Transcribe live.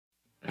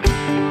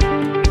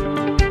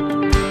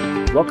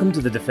Welcome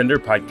to the Defender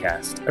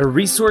Podcast, a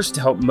resource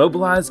to help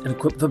mobilize and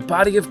equip the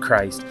body of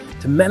Christ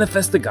to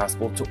manifest the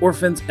gospel to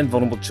orphans and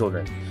vulnerable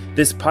children.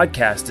 This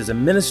podcast is a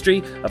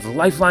ministry of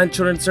Lifeline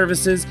Children's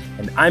Services,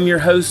 and I'm your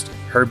host,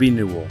 Herbie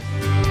Newell.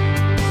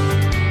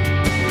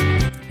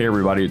 Hey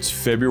everybody, it's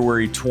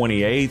February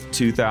 28th,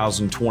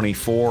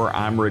 2024.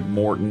 I'm Rick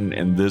Morton,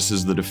 and this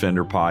is the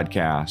Defender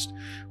Podcast.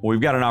 Well, we've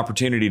got an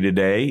opportunity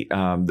today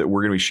that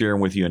we're going to be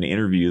sharing with you an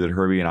interview that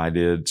Herbie and I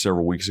did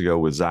several weeks ago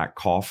with Zach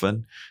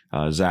Coffin.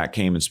 Zach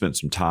came and spent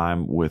some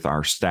time with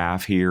our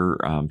staff here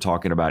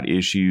talking about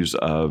issues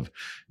of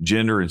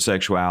gender and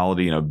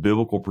sexuality and a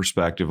biblical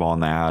perspective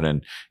on that,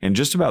 and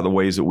just about the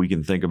ways that we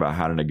can think about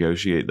how to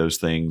negotiate those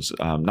things,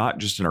 not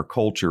just in our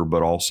culture,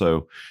 but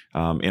also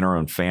in our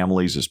own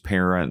families as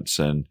parents,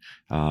 and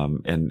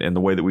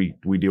the way that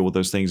we deal with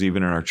those things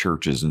even in our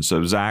churches. And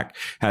so Zach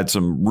had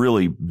some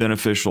really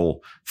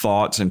beneficial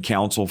thoughts and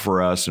counsel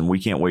for us, and we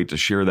can't wait to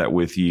share that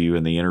with you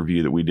in the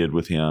interview that we did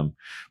with him.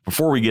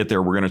 Before we get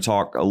there, we're going to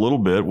talk a little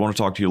bit. We want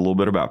to talk to you a little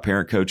bit about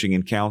parent coaching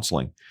and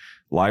counseling.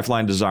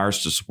 Lifeline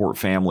desires to support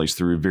families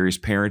through various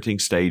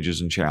parenting stages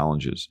and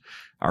challenges.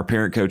 Our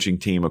parent coaching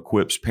team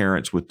equips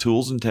parents with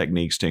tools and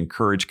techniques to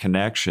encourage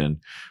connection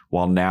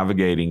while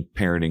navigating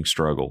parenting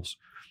struggles.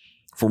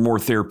 For more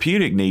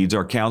therapeutic needs,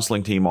 our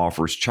counseling team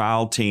offers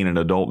child, teen, and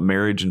adult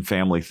marriage and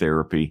family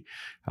therapy.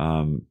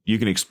 You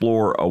can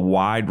explore our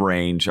wide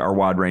range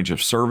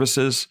of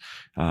services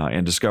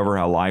and discover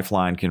how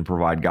Lifeline can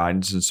provide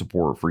guidance and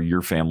support for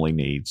your family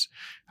needs.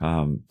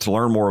 To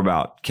learn more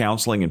about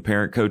counseling and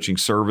parent coaching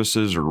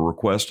services or to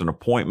request an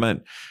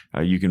appointment,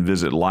 you can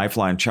visit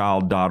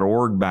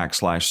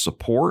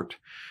lifelinechild.org/support.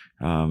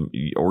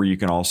 Or you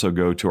can also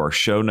go to our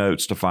show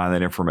notes to find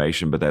that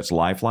information, but that's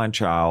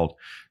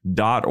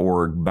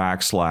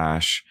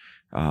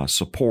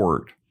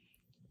lifelinechild.org/support.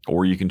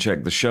 Or you can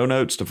check the show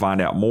notes to find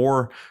out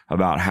more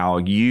about how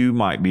you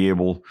might be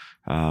able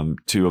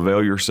to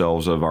avail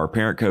yourselves of our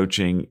parent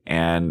coaching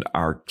and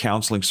our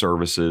counseling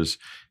services,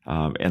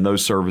 and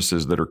those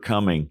services that are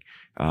coming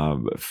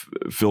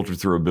filtered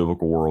through a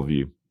biblical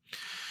worldview.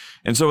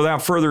 And so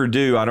without further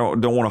ado, I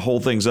don't want to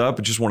hold things up.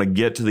 I just want to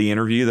get to the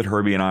interview that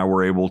Herbie and I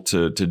were able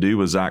to do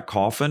with Zach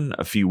Coffin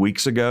a few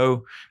weeks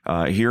ago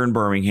here in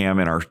Birmingham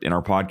in our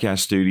podcast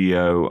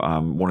studio.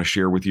 Want to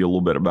share with you a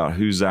little bit about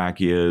who Zach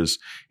is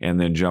and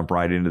then jump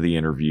right into the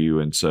interview.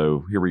 And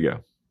so here we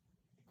go.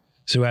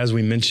 So as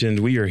we mentioned,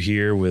 we are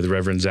here with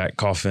Reverend Zach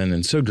Coffin,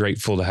 and so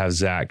grateful to have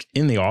Zach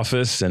in the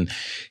office. And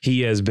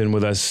he has been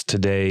with us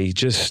today,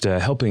 just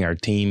helping our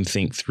team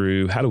think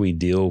through how do we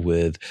deal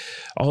with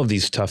all of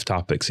these tough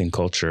topics in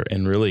culture,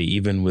 and really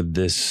even with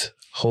this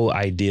whole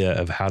idea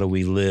of how do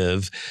we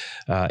live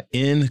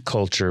in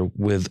culture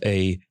with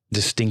a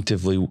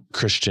distinctively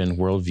Christian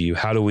worldview.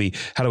 How do we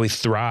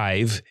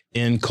thrive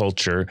in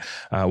culture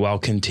while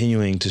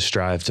continuing to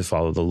strive to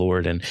follow the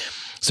Lord? And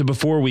so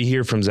before we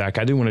hear from Zach,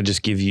 I do want to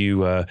just give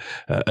you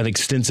an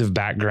extensive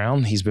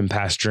background. He's been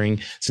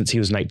pastoring since he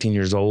was 19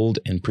 years old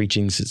and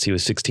preaching since he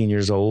was 16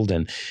 years old.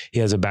 And he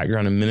has a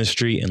background in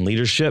ministry and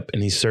leadership,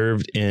 and he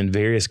served in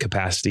various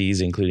capacities,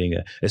 including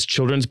as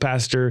children's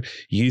pastor,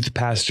 youth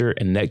pastor,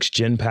 and next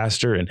gen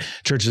pastor in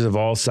churches of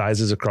all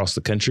sizes across the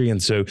country.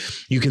 And so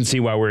you can see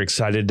why we're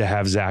excited to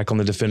have Zach on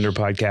the Defender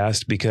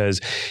Podcast, because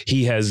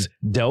he has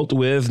dealt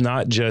with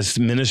not just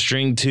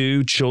ministering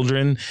to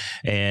children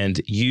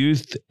and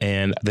youth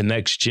and the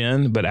next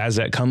gen, but as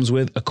that comes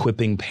with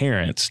equipping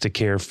parents to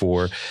care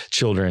for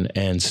children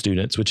and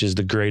students, which is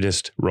the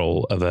greatest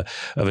role of a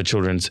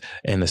children's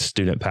and a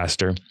student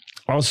pastor.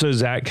 Also,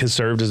 Zach has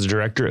served as the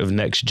director of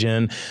Next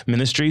Gen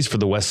Ministries for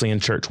the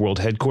Wesleyan Church World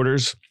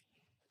Headquarters.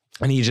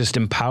 And he just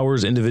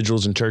empowers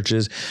individuals and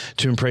churches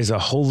to embrace a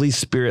Holy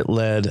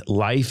Spirit-led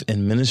life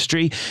and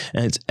ministry.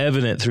 And it's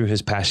evident through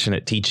his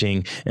passionate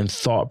teaching and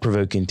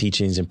thought-provoking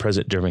teachings and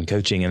present-driven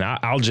coaching. And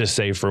I'll just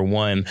say, for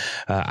one,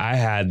 I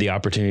had the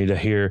opportunity to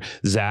hear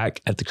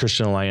Zach at the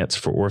Christian Alliance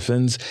for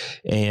Orphans,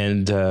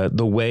 and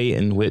the way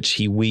in which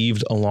he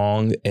weaved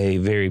along a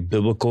very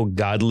biblical,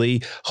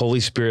 godly, Holy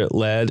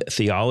Spirit-led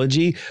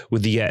theology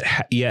with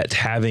yet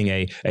having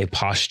a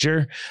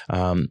posture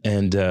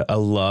and a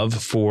love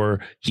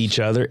for each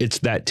other. It's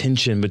that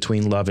tension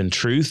between love and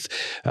truth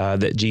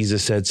that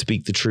Jesus said,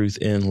 speak the truth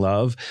in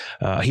love.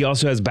 He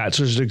also has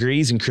bachelor's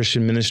degrees in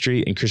Christian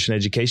ministry and Christian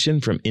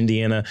education from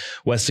Indiana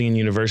Wesleyan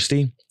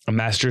University, a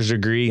master's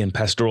degree in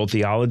pastoral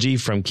theology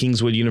from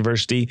Kingswood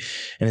University,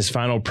 and his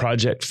final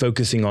project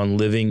focusing on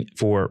living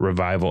for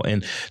revival.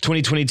 In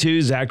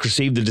 2022, Zach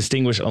received the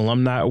Distinguished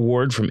Alumni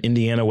Award from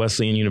Indiana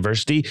Wesleyan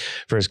University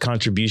for his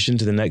contribution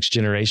to the next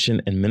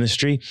generation in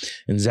ministry.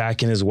 And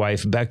Zach and his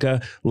wife,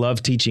 Becca,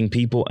 love teaching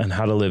people and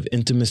how to live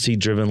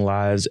intimacy-driven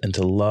lives and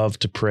to love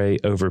to pray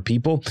over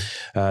people.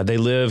 They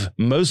live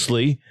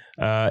mostly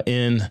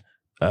in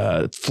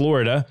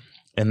Florida,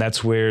 And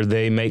that's where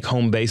they make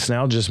home base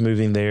now, just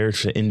moving there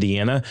to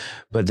Indiana.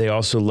 But they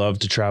also love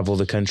to travel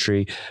the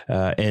country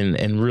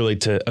and really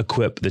to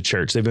equip the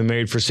church. They've been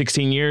married for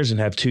 16 years and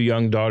have 2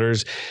 young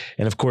daughters.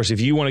 And of course,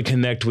 if you want to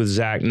connect with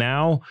Zach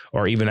now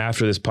or even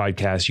after this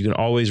podcast, you can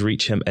always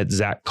reach him at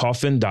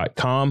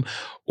zachcoffin.com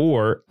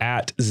or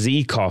at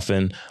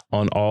zcoffin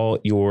on all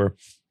your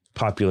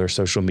popular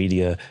social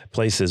media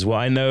places. Well,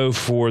 I know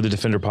for the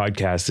Defender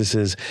podcast, this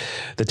is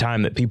the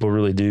time that people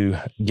really do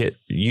get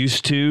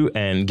used to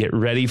and get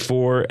ready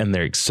for, and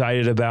they're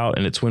excited about.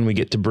 And it's when we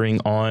get to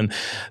bring on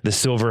the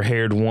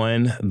silver-haired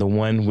one, the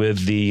one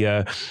with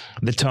the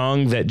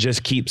tongue that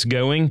just keeps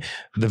going,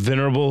 the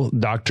venerable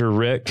Dr.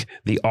 Rick,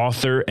 the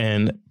author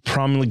and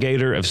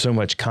promulgator of so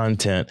much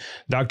content.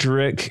 Dr.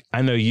 Rick,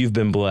 I know you've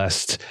been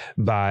blessed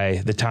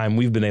by the time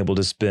we've been able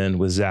to spend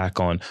with Zach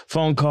on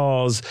phone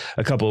calls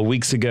a couple of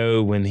weeks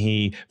ago when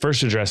he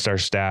first addressed our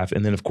staff.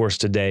 And then, of course,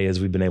 today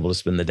as we've been able to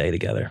spend the day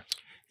together.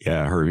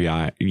 Yeah, Herbie,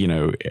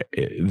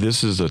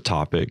 this is a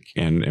topic,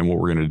 and what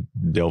we're going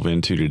to delve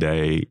into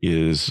today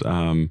is,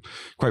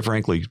 quite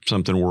frankly,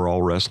 something we're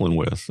all wrestling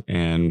with,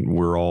 and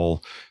we're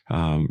all,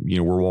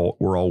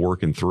 we're all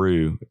working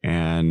through.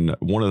 And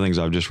one of the things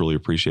I've just really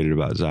appreciated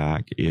about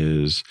Zach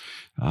is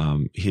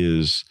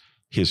his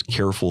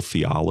careful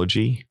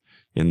theology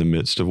in the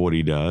midst of what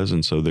he does.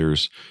 And so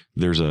there's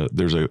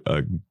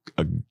a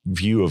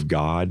view of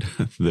God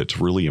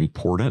that's really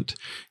important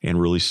and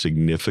really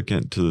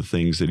significant to the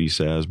things that he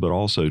says, but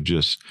also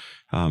just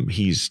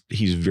he's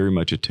very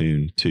much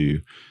attuned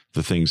to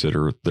the things that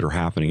are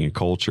happening in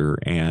culture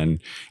and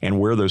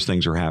where those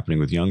things are happening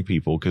with young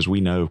people, because we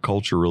know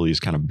culture really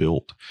is kind of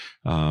built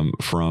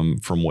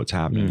from what's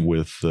happening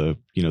with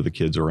the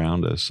kids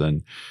around us.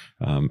 And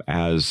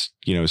as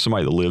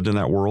somebody that lived in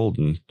that world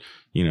and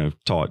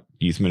taught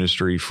youth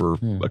ministry for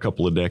a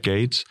couple of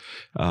decades,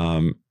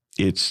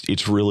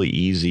 it's really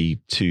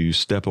easy to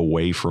step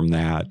away from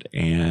that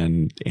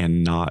and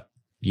not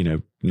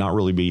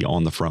really be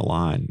on the front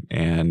line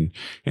and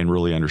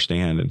really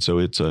understand. And so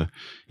it's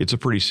a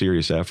pretty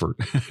serious effort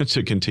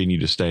to continue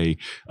to stay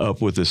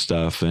up with this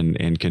stuff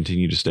and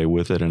continue to stay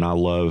with it. And I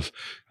love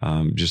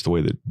just the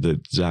way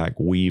that Zach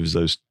weaves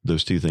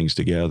those two things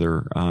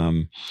together.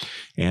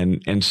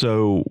 And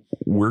so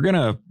we're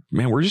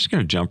just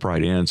going to jump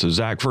right in. So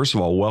Zach, first of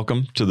all,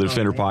 welcome to the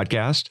Defender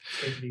podcast.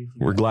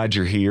 We're glad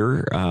you're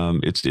here.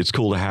 It's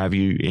cool to have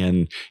you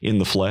in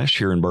the flesh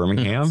here in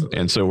Birmingham. Absolutely.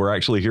 And so we're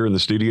actually here in the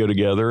studio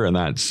together, and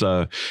that's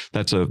a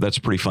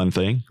pretty fun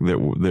thing that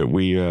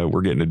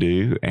we're getting to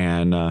do.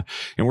 And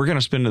we're going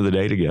to spend the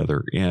day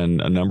together in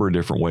a number of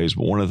different ways.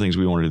 But one of the things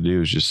we wanted to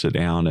do is just sit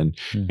down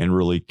and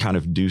really kind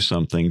of do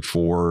something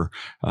for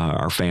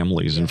our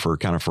families and for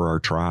our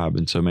tribe.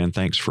 And so, man,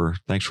 thanks for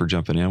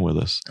jumping in with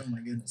us. Oh my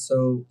goodness.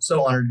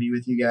 So honored to be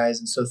with you guys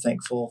and so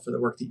thankful for the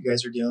work that you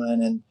guys are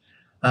doing.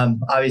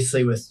 And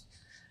obviously with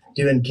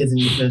doing kids and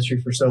youth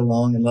ministry for so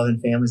long and loving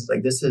families,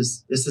 like this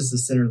is the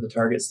center of the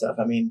target stuff.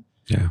 I mean,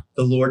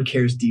 The Lord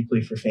cares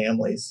deeply for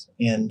families,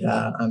 and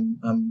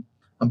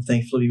I'm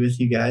thankful to be with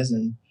you guys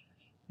and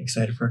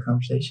excited for our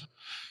conversation.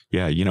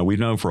 Yeah. We've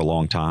known for a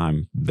long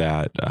time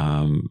that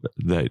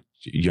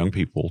young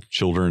people,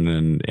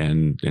 children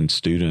and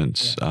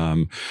students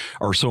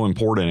are so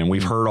important. And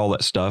we've heard all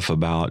that stuff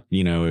about,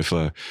 if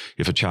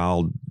a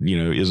child,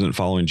 isn't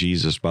following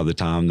Jesus by the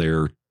time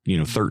they're,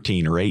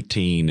 13 or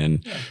 18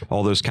 and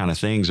all those kind of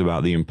things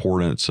about the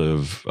importance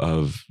of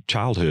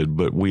childhood.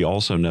 But we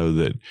also know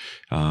that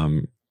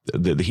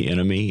the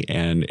enemy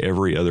and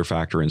every other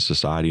factor in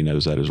society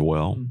knows that as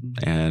well.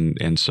 Mm-hmm.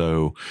 And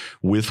so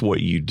with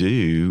what you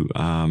do,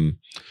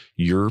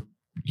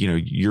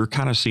 you're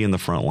kind of seeing the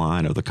front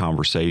line of the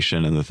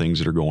conversation and the things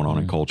that are going on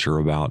in culture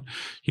about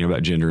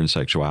gender and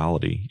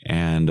sexuality.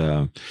 And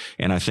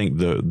I think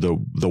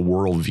the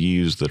world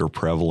views that are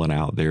prevalent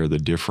out there, the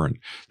different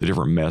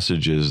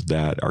messages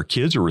that our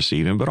kids are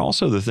receiving, but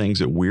also the things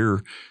that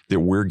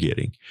we're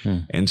getting.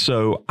 And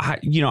so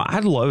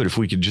I'd love it if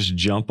we could just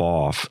jump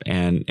off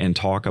and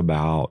talk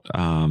about,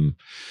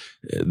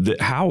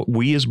 how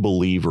we as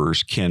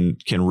believers can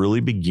really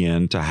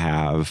begin to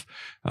have,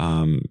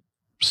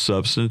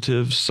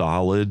 substantive,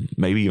 solid,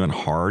 maybe even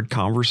hard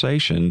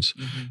conversations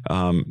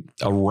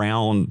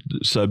around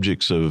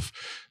subjects of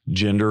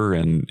gender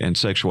and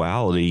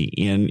sexuality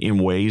in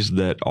ways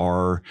that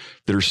are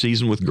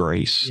seasoned with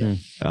grace,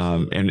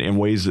 and in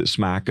ways that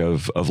smack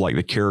of like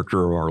the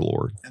character of our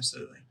Lord.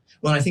 Absolutely.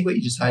 Well, I think what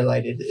you just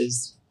highlighted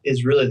is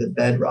really the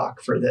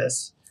bedrock for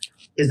this.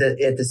 Is that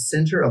at the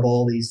center of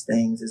all these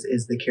things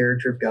is the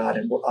character of God,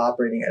 and we're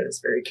operating at this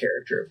very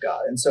character of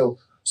God. And so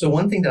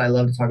one thing that I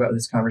love to talk about in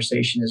this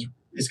conversation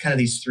is kind of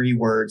these 3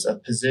 words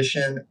of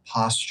position,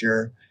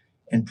 posture,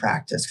 and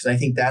practice. Because I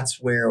think that's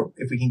where,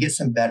 if we can get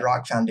some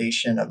bedrock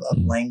foundation of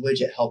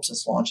language, it helps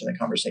us launch in the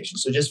conversation.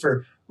 So just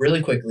for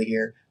really quickly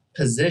here,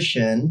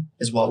 position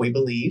is what we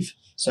believe.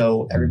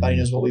 So everybody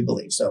knows what we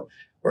believe. So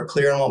we're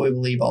clear on what we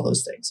believe, all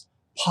those things.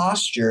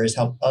 Posture is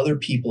how other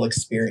people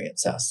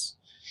experience us.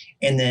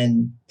 And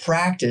then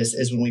practice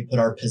is when we put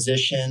our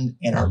position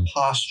and our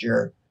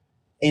posture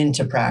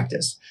into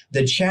practice.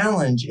 The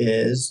challenge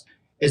is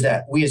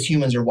that we as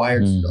humans are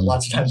wired,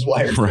 lots of times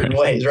wired certain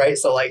ways, right?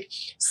 So like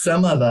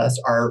some of us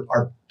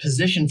are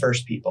position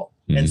first people.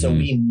 And so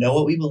we know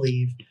what we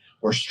believe.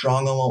 We're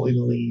strong on what we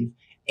believe.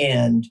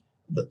 And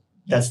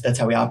that's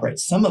how we operate.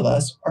 Some of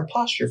us are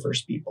posture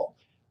first people.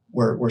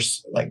 We're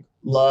like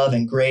love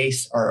and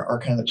grace are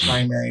kind of the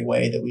primary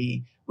way that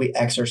we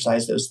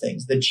exercise those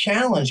things. The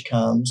challenge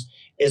comes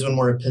is when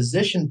we're a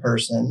position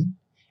person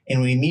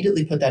and we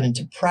immediately put that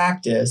into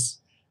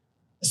practice,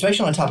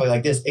 especially on a topic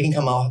like this, it can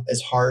come off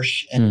as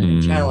harsh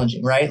and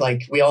challenging, right?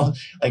 Like we all,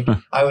 like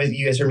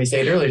you guys heard me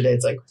say it earlier today,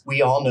 it's like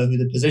we all know who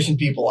the position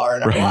people are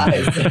in our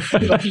lives.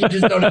 Like, you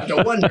just don't have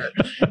to wonder.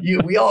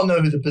 We all know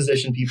who the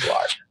position people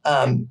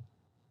are.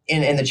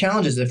 And the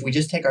challenge is if we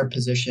just take our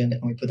position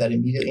and we put that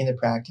immediately into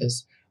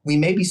practice, we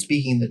may be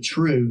speaking the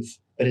truth,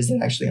 but is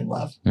it actually in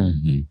love?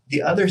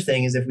 The other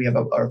thing is if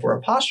we're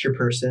a posture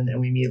person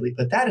and we immediately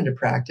put that into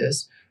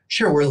practice,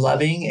 sure, we're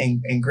loving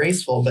and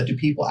graceful, but do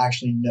people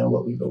actually know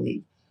what we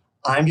believe?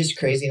 I'm just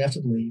crazy enough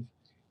to believe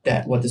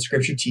that what the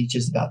scripture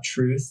teaches about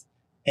truth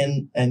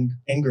and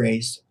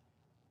grace,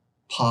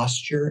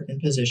 posture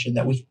and position,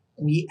 that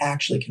we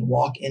actually can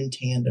walk in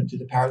tandem through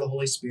the power of the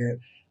Holy Spirit,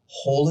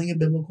 holding a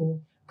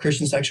biblical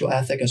Christian sexual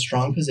ethic, a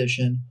strong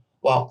position,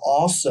 while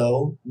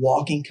also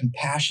walking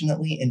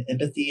compassionately in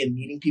empathy and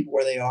meeting people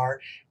where they are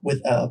with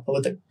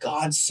a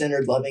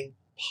God-centered, loving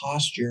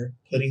posture,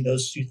 putting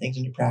those two things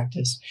into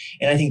practice.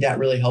 And I think that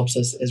really helps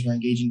us as we're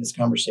engaging this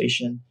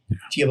conversation to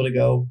be able to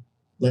go,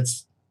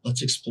 let's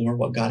explore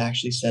what God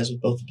actually says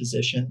with both the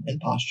position and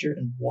posture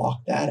and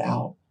walk that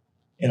out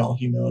in all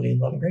humility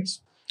and love and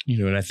grace.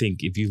 And I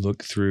think if you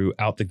look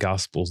throughout the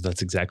Gospels,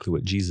 that's exactly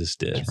what Jesus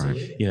did.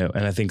 Absolutely.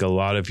 And I think a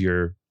lot of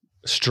your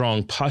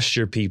strong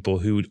posture people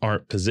who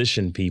aren't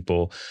position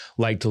people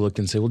like to look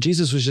and say, well,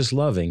 Jesus was just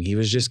loving. He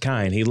was just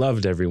kind. He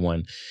loved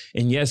everyone.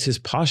 And yes, his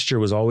posture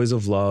was always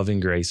of love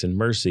and grace and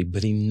mercy,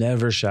 but he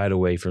never shied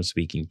away from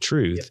speaking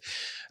truth.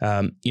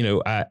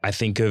 I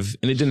think of,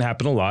 and it didn't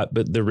happen a lot,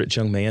 but the rich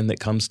young man that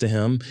comes to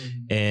him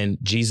and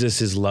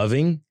Jesus is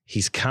loving,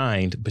 he's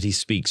kind, but he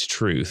speaks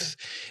truth.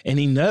 And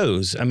he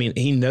knows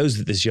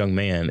that this young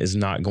man is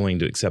not going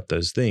to accept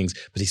those things,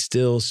 but he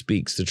still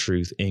speaks the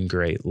truth in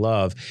great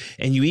love.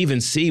 And you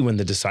even see when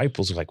the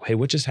disciples are like, hey,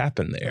 what just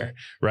happened there?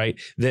 Right?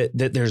 That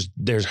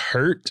there's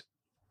hurt,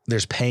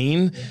 there's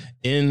pain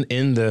in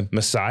the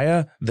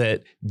Messiah,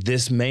 that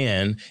this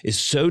man is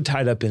so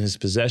tied up in his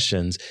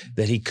possessions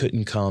that he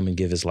couldn't come and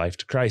give his life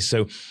to Christ.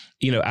 So,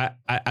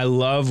 I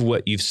love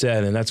what you've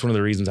said. And that's one of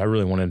the reasons I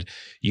really wanted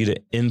you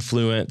to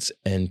influence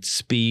and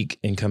speak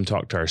and come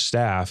talk to our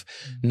staff,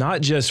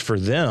 not just for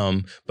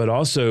them, but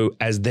also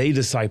as they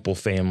disciple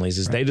families,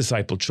 as they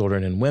disciple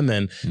children and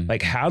women,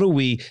 like how do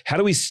we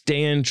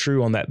stand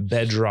true on that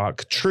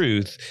bedrock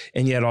truth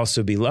and yet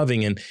also be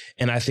loving?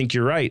 And I think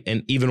you're right.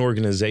 And even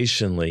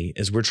organizationally,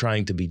 as we're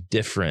trying to be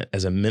different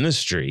as a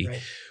ministry,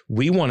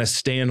 we want to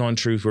stand on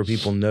truth where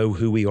people know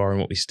who we are and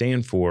what we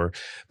stand for,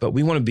 but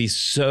we want to be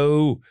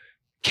so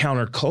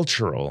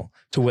countercultural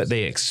to what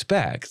they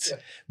expect.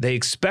 They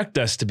expect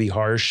us to be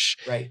harsh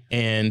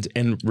and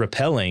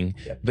repelling,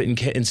 but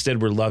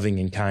instead we're loving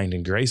and kind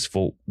and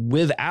graceful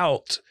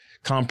without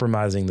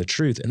compromising the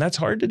truth. And that's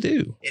hard to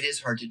do. It is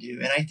hard to do.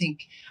 And I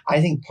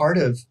think part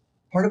of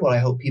what I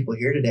hope people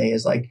hear today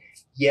is like,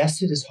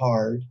 yes, it is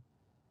hard,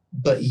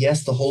 but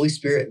yes, the Holy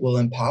Spirit will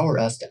empower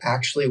us to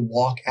actually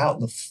walk out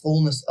the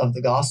fullness of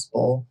the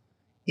gospel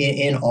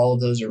in all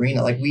of those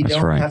arenas. Like we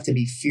don't have to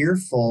be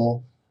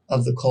fearful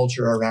of the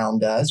culture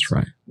around us.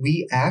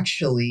 We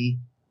actually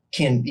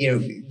can,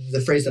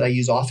 the phrase that I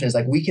use often is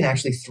like, we can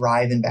actually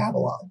thrive in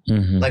Babylon.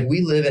 Like we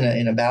live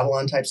in a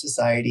Babylon type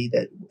society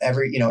that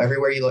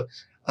everywhere you look,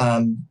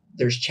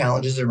 there's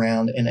challenges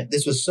around. And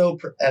this was so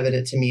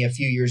evident to me a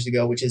few years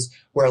ago, which is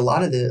where a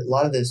lot of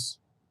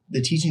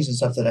the teachings and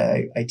stuff that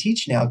I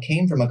teach now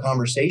came from a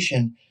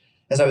conversation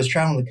as I was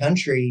traveling the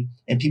country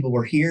and people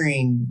were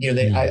hearing,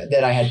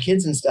 that I had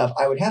kids and stuff.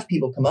 I would have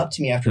people come up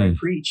to me after I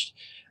preached,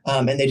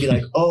 and they'd be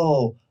like,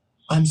 "Oh,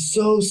 I'm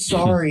so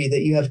sorry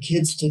that you have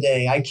kids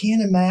today. I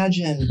can't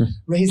imagine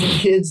raising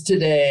kids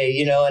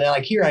today." And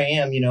like here I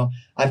am.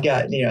 I've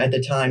got at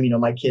the time,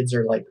 my kids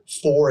are like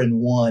 4 and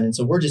 1, and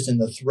so we're just in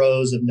the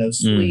throes of no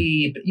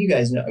sleep. You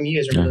guys know. You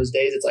guys remember those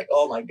days? It's like,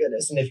 oh my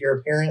goodness. And if you're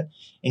a parent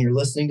and you're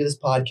listening to this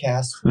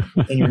podcast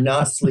and you're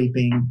not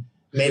sleeping,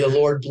 may the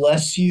Lord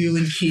bless you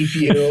and keep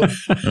you.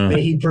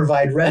 May he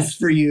provide rest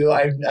for you.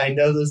 I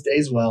know those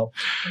days well.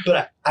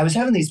 But I was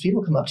having these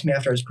people come up to me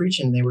after I was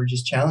preaching, and they were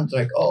just challenged,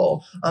 like,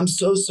 "Oh, I'm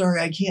so sorry.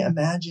 I can't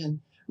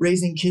imagine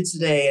raising kids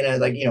today." And I was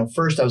like,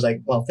 first I was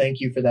like, well, thank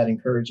you for that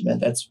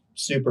encouragement. That's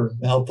super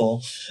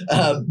helpful.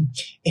 But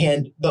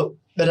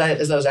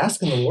as I was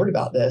asking the Lord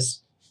about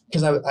this,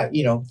 because I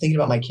thinking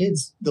about my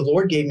kids, the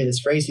Lord gave me this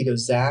phrase. He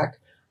goes, "Zach,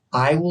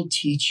 I will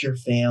teach your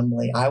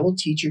family. I will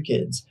teach your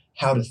kids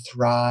how to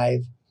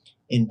thrive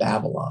in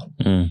Babylon."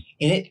 And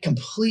it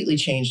completely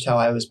changed how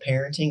I was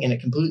parenting, and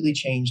it completely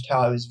changed how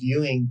I was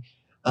viewing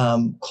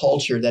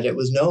culture, that it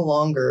was no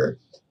longer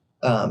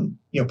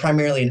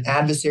primarily an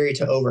adversary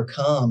to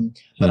overcome,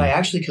 but I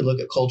actually could look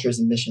at culture as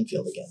a mission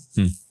field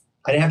again.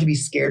 I didn't have to be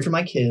scared for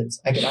my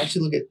kids. I could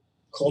actually look at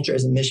culture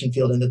as a mission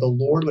field, and that the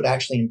Lord would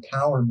actually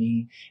empower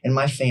me and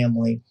my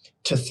family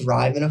to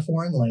thrive in a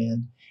foreign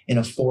land, in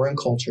a foreign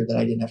culture, that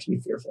I didn't have to be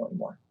fearful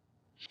anymore.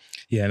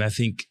 Yeah. And I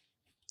think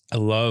I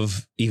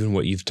love even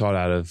what you've taught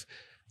out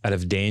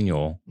of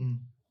Daniel.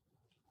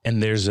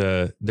 And there's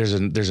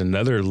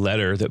another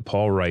letter that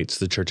Paul writes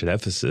to the church at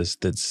Ephesus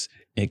that's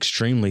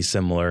extremely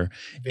similar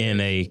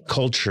in a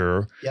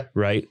culture,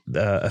 right?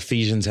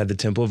 Ephesians had the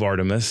temple of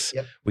Artemis.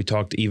 We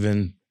talked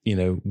even,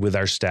 with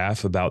our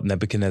staff about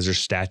Nebuchadnezzar's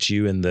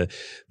statue and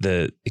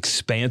the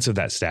expanse of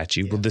that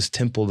statue. Well, this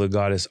temple, the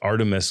goddess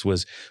Artemis,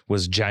 was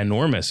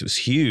ginormous. It was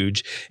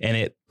huge, and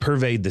it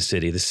pervaded the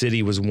city. The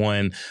city was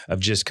one of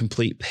just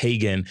complete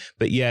pagan.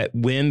 But yet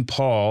when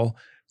Paul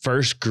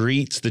first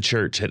greets the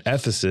church at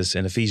Ephesus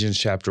in Ephesians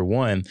chapter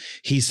 1,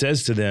 he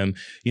says to them,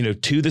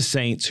 to the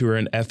saints who are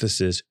in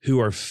Ephesus, who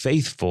are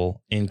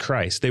faithful in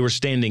Christ. They were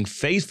standing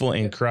faithful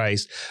in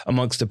Christ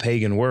amongst a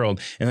pagan world.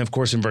 And of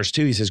course, in verse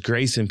 2, he says,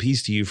 grace and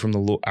peace to you from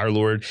our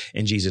Lord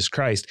and Jesus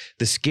Christ.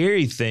 The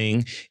scary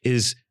thing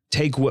is,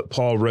 take what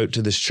Paul wrote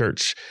to this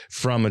church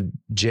from a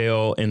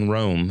jail in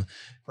Rome,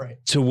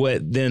 to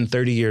what then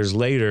 30 years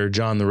later,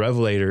 John the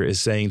Revelator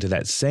is saying to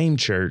that same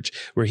church,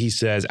 where he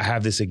says, I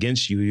have this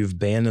against you. You've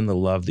abandoned the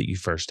love that you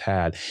first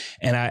had.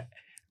 And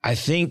I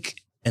think,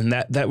 and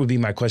that would be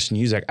my question to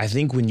you, Zach. I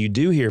think when you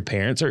do hear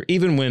parents, or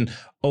even when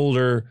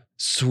older,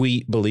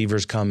 sweet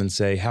believers come and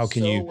say, how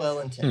can you,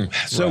 well-intended.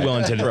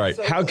 well-intended,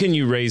 right? How can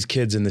you raise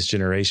kids in this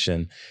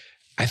generation?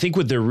 I think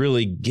what they're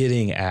really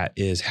getting at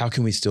is, how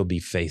can we still be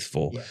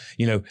faithful?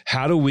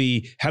 How do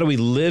we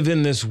live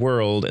in this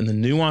world and the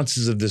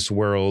nuances of this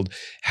world?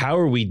 How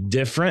are we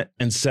different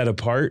and set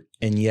apart,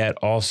 and yet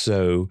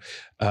also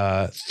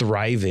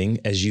thriving,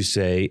 as you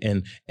say,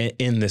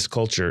 in this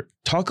culture?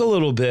 Talk a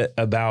little bit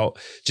about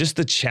just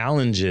the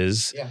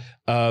challenges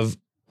of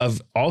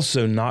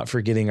also not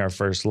forgetting our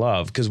first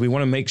love, because we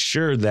want to make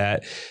sure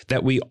that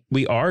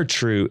we are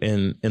true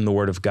in the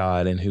Word of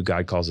God and who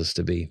God calls us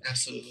to be.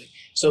 Absolutely.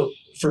 So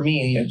for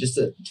me, just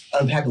to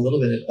unpack a little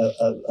bit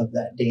of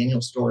that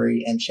Daniel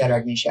story and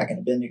Shadrach, Meshach, and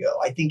Abednego,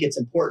 I think it's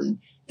important.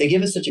 They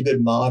give us such a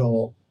good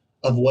model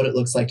of what it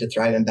looks like to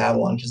thrive in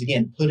Babylon. Because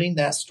again, putting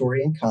that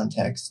story in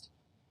context,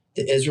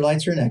 the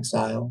Israelites are in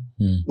exile,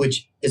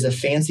 which is a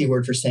fancy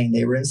word for saying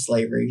they were in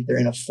slavery. They're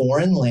in a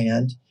foreign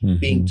land,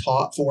 being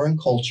taught foreign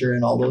culture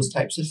and all those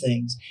types of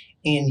things.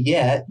 And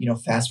yet,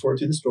 fast forward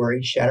through the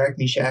story, Shadrach,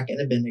 Meshach, and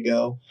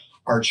Abednego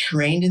are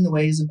trained in the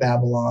ways of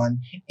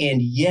Babylon,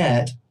 and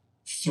yet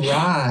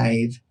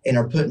thrive and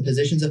are put in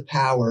positions of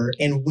power,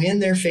 and when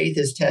their faith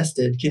is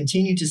tested,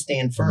 continue to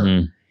stand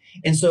firm.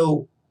 And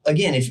so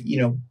again, if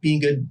being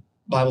good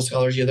Bible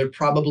scholars, they're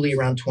probably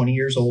around 20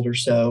 years old or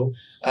so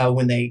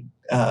when they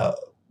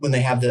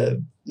have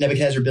the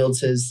Nebuchadnezzar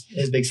builds his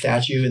big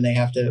statue, and they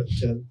have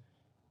to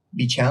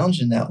be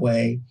challenged in that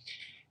way.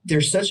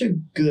 There's such a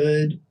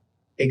good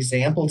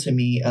example to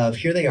me of,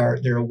 here they are,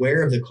 they're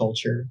aware of the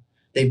culture,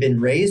 they've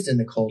been raised in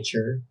the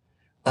culture,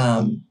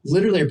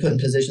 literally are put in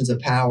positions of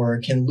power,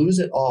 can lose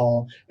it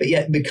all, but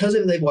yet because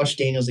they've watched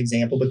Daniel's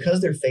example, because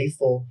they're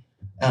faithful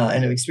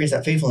and have experienced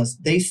that faithfulness,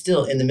 they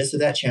still, in the midst of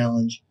that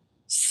challenge,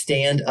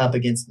 stand up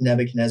against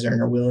Nebuchadnezzar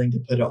and are willing to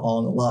put it all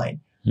on the line.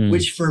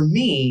 Which for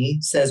me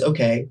says,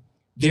 okay,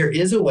 there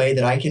is a way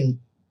that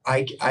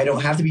I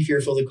don't have to be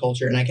fearful of the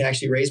culture, and I can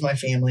actually raise my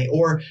family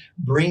or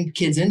bring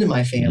kids into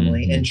my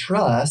family and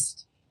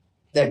trust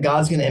that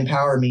God's going to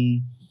empower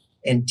me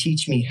and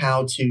teach me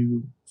how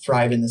to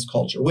thrive in this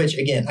culture, which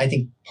again, I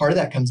think part of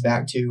that comes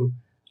back to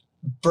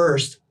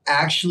first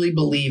actually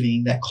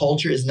believing that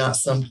culture is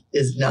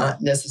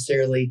not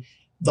necessarily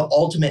the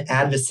ultimate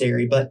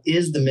adversary, but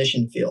is the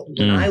mission field.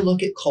 When I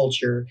look at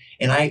culture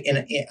and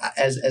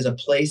as a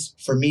place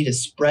for me to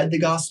spread the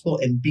gospel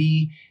and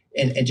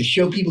to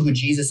show people who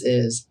Jesus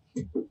is,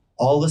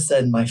 all of a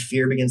sudden my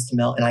fear begins to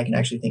melt and I can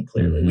actually think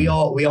clearly. We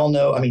all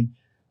know,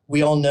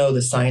 we all know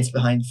the science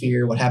behind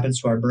fear, what happens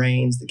to our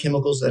brains, the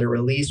chemicals that are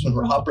released when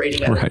we're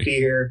operating out of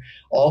fear,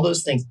 all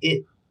those things.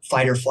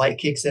 Fight or flight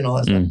kicks in, all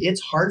that stuff. It's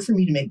hard for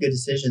me to make good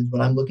decisions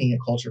when I'm looking at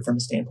culture from a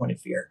standpoint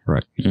of fear.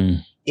 Right.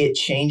 It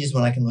changes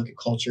when I can look at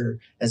culture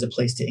as a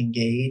place to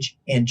engage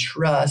and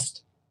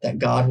trust that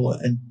God will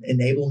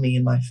enable me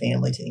and my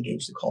family to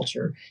engage the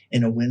culture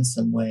in a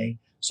winsome way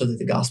so that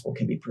the gospel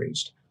can be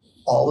preached.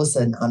 All of a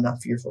sudden, I'm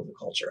not fearful of the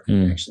culture. I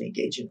can actually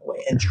engage in a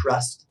way and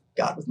trust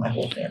God with my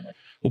whole family.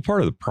 Well,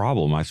 part of the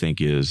problem, I think,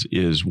 is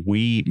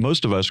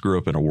most of us grew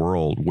up in a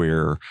world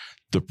where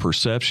the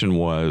perception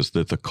was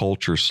that the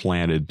culture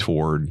slanted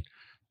toward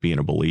being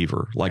a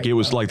believer. Like it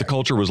was like the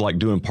culture was like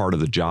doing part of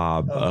the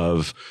job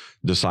of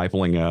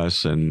discipling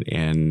us, and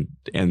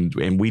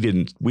we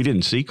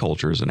didn't see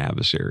culture as an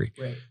adversary.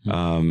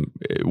 Right.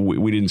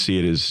 We didn't see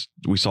it as,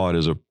 we saw it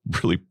as a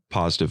really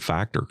positive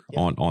factor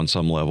on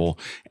some level.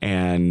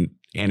 And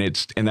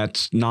And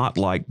that's not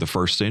like the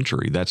first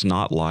century. That's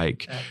not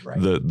like Right.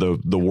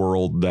 the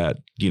world that,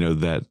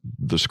 that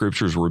the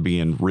scriptures were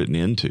being written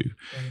into.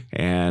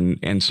 Right.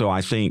 And so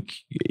I think,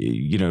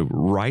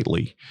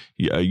 rightly,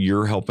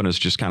 you're helping us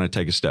just kind of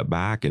take a step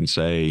back and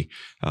say,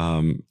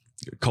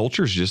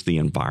 culture is just the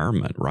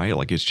environment, right?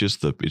 Like it's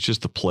just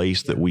the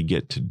place that we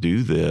get to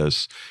do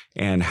this,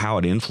 and how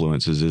it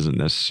influences isn't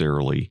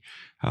necessarily,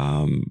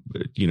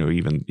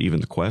 even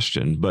the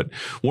question. But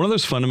one of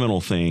those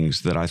fundamental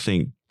things that I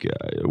think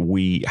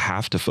we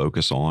have to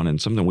focus on, and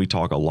something we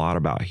talk a lot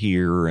about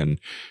here and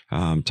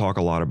talk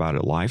a lot about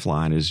at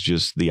Lifeline, is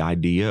just the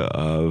idea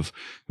of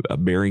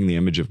bearing the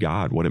image of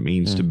God, what it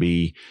means to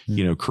be,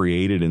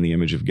 created in the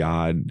image of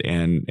God,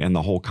 and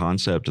the whole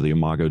concept of the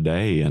Imago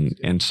Dei.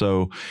 And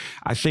so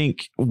I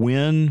think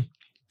when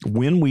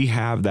we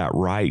have that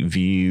right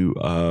view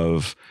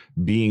of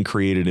being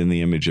created in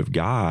the image of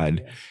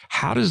God,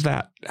 how does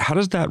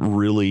that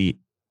really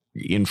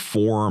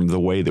inform the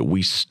way that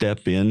we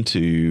step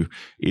into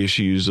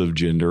issues of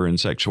gender and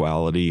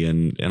sexuality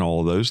and all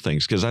of those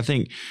things? Because I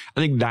think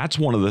that's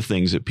one of the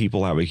things that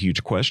people have a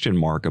huge question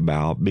mark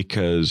about,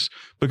 because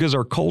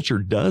our culture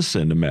does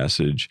send a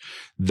message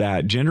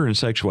that gender and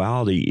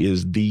sexuality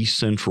is the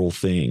central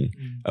thing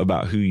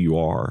about who you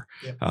are.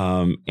 Yep.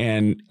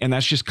 And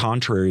that's just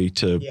contrary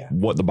to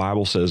what the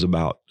Bible says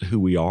about who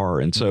we are.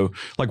 And so,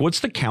 like, what's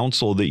the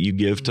counsel that you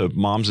give to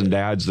moms and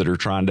dads that are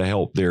trying to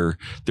help their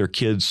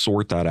kids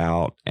sort that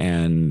out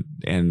and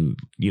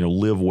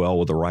live well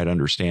with the right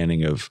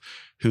understanding of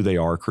who they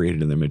are,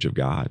 created in the image of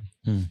God?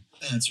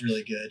 That's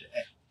really good.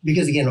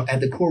 Because again,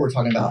 at the core, we're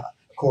talking about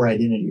core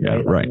identity, right?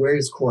 Yeah, right. Where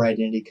does core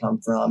identity come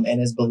from?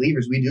 And as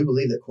believers, we do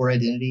believe that core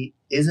identity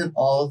isn't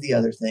all of the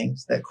other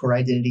things, that core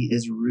identity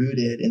is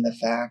rooted in the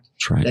fact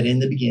that in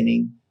the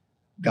beginning,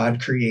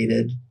 God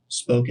created,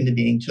 spoke into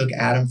being, took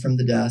Adam from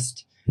the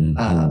dust,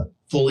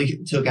 fully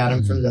took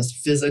Adam from the dust,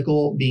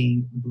 physical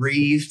being,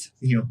 breathed,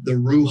 the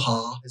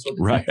ruha is what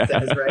the text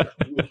says, right?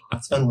 Ruha,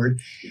 it's a fun word.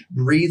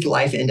 Breathed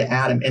life into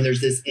Adam. And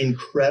there's this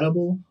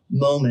incredible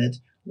moment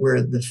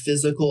where the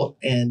physical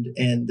and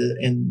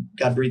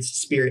God breathes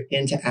spirit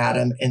into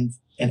Adam, and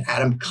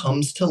Adam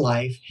comes to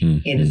life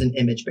and is an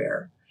image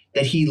bearer.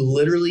 That he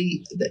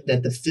literally,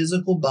 that the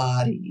physical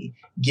body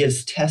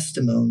gives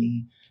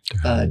testimony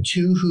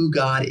to who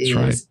God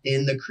is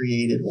in the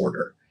created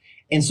order.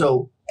 And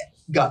so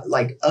God,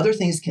 like other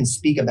things can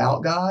speak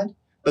about God,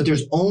 but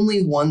there's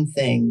only one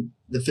thing,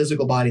 the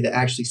physical body, that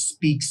actually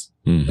speaks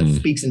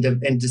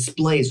and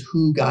displays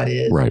who God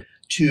is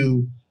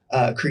to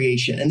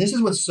creation. And this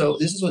is what's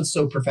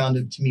so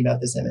profound to me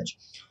about this image.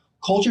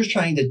 Culture's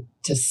trying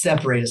to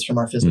separate us from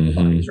our physical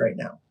bodies right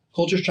now.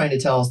 Culture's trying to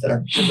tell us that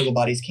our physical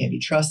bodies can't be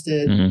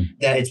trusted,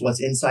 that it's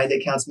what's inside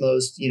that counts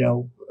most.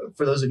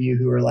 For those of you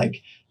who are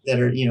like, that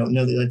are,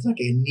 know that it's like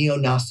a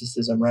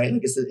neo-Gnosticism, right?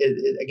 Like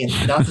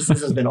again,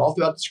 Gnosticism has been all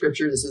throughout the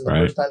scripture. This is the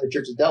first time the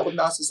church has dealt with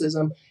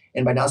Gnosticism.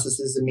 And by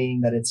Gnosticism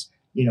meaning that it's,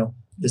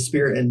 the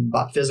spirit and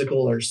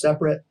physical are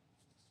separate.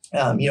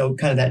 Kind of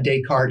that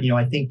Descartes,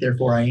 I think,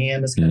 therefore I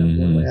am, is kind of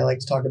one way I like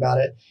to talk about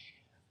it.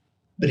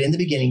 But in the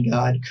beginning,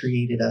 God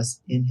created us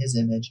in his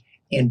image.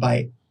 And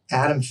by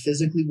Adam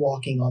physically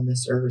walking on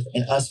this earth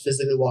and us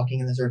physically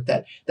walking on this earth,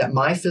 that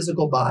my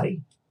physical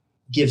body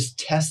gives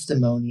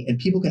testimony, and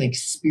people can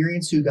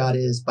experience who God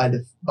is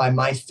by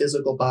my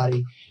physical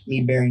body,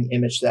 me bearing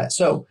image to that.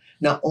 So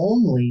not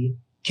only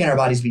can our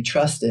bodies be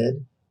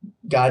trusted,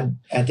 God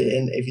at the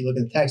end, if you look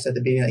at the text at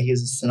the beginning, he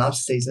gives a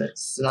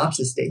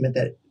synopsis statement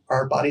that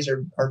our bodies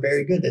are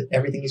very good, that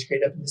everything he's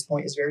created up to this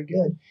point is very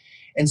good.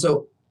 And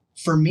so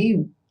for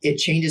me, it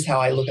changes how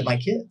I look at my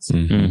kids.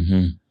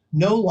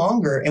 No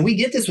longer, and we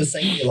get this with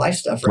Sanctity of Life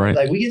stuff, right?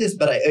 Like we get this,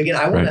 but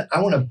I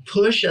want to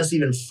push us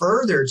even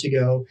further to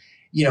go,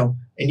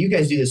 and you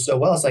guys do this so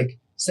well. It's like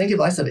Sanctity of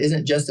Life stuff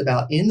isn't just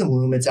about in the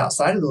womb; it's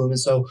outside of the womb, and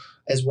so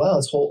as well,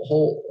 it's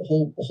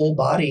whole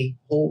body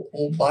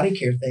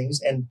care things.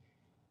 And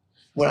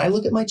when I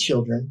look at my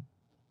children,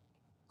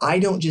 I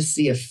don't just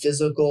see a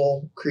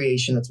physical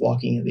creation that's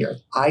walking in the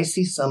earth. I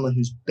see someone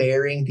who's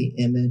bearing the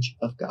image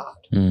of God.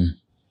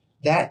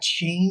 That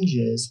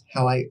changes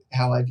how I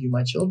view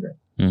my children.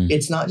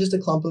 It's not just a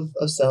clump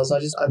of cells,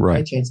 not just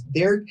by chance.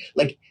 They're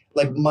like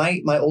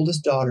my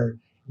oldest daughter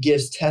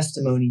gives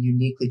testimony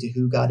uniquely to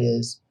who God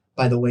is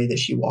by the way that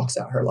she walks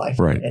out her life.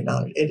 And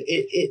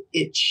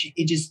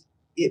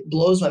it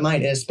blows my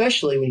mind. And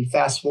especially when you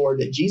fast forward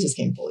that Jesus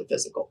came fully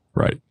physical.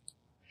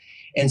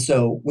 And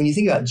so when you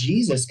think about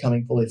Jesus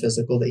coming fully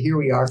physical, that here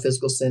we are,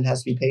 physical sin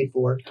has to be paid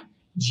for.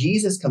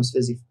 Jesus comes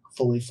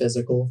fully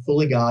physical,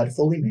 fully God,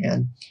 fully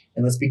man.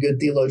 And let's be good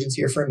theologians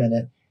here for a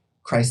minute.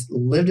 Christ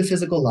lived a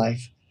physical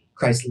life.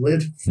 Christ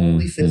lived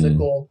fully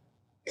physical,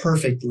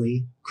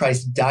 perfectly.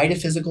 Christ died a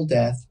physical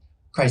death.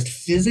 Christ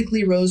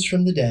physically rose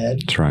from the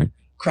dead. That's right.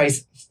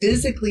 Christ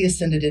physically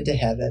ascended into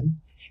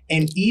heaven.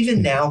 And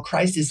even now,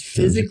 Christ is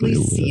physically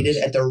seated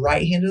at the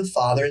right hand of the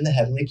Father in the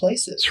heavenly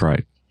places. That's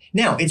right.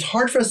 Now, it's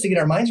hard for us to get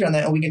our minds around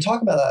that, and we can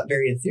talk about that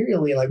very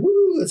ethereally, like,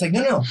 woo, it's like,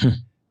 no.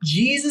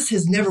 Jesus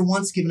has never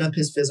once given up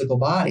his physical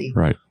body,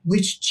 Right.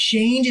 which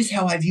changes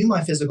how I view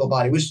my physical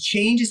body, which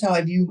changes how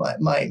I view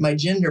my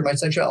gender, my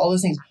sexuality, all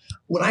those things.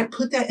 When I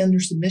put that under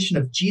submission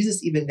of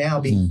Jesus, even now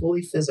being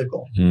fully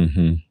physical,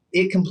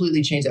 it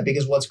completely changed that,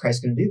 because what's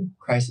Christ going to do?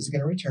 Christ is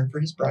going to return for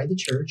his bride, the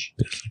church,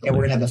 and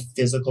we're going to have a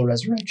physical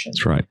resurrection.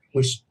 That's right.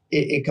 Which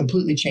it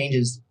completely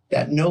changes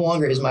that. No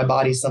longer is my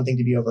body something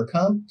to be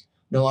overcome.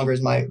 No longer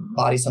is my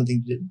body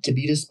something to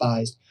be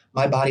despised.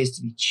 My body is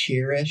to be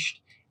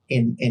cherished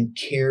and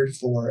cared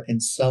for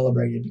and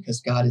celebrated, because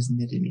God has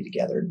knitted me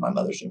together in my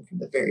mother's womb from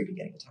the very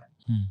beginning of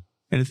time.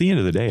 And at the end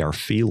of the day, our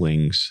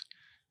feelings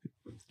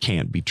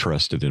can't be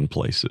trusted in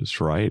places,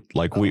 right?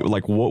 Like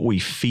what we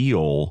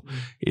feel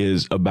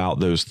is about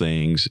those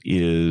things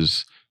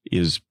is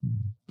it's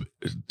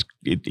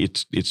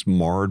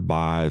marred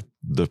by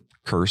the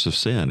curse of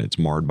sin. It's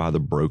marred by the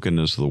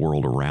brokenness of the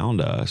world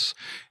around us.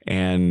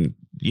 And,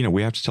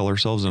 we have to tell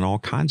ourselves in all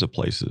kinds of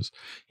places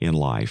in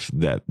life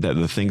that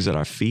the things that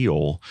I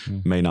feel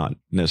may not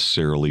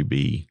necessarily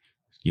be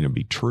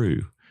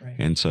true. Right.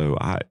 And so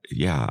I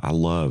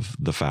love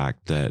the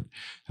fact that,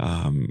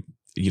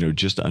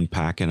 just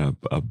unpacking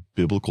a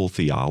biblical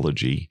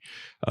theology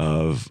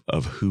of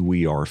who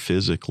we are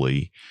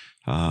physically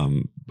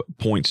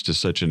points to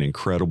such an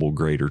incredible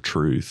greater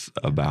truth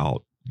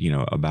about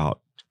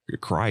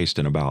Christ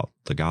and about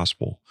the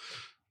gospel.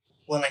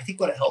 Well, and I think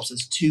what it helps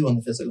us too on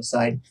the physical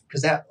side,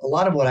 because a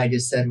lot of what I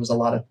just said was a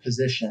lot of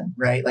position,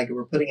 right? Like,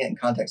 we're putting it in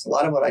context. A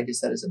lot of what I just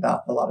said is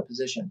about a lot of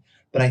position.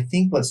 But I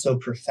think what's so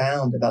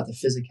profound about the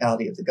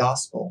physicality of the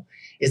gospel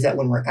is that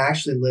when we're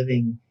actually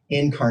living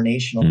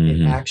incarnational,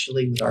 it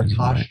actually, with our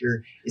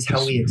posture, is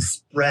how we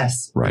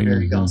express the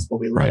very gospel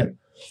we live. Right.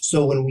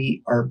 So when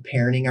we are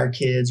parenting our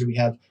kids, or we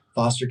have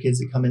foster kids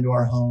that come into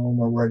our home,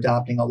 or we're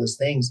adopting, all those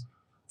things,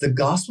 the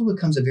gospel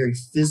becomes a very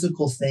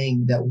physical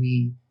thing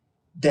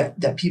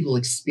that people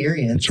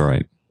experience. That's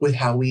right. With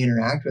how we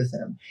interact with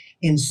them.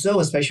 And so,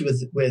 especially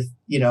with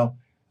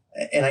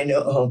and I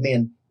know, oh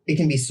man, it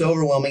can be so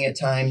overwhelming at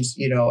times.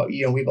 We've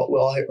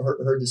all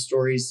heard the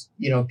stories,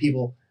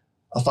 people,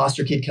 a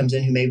foster kid comes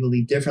in who may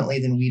believe differently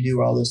than we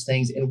do, all those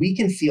things. And we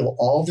can feel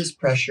all this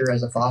pressure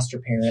as a foster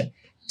parent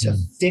to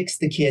fix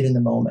the kid in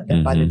the moment.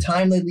 That by the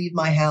time they leave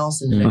my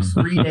house in the next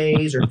 3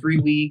 days or 3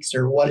 weeks,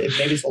 or if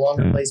maybe it's a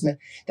longer placement,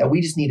 that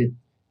we just need to,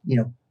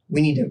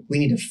 we need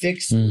to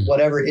fix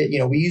whatever it,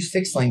 we use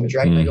fixed language,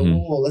 right? And I go,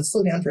 whoa, let's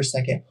slow down for a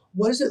second.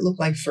 What does it look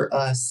like for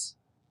us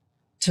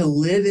to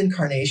live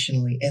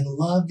incarnationally and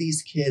love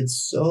these kids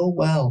so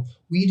well?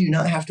 We do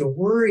not have to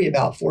worry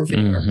about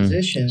forfeiting our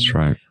position. That's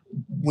right.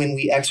 When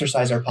we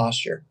exercise our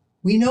posture.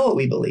 We know what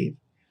we believe.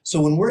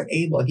 So when we're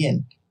able,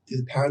 again, through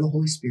the power of the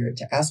Holy Spirit,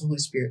 to ask the Holy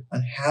Spirit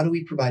on how do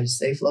we provide a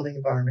safe, loving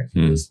environment for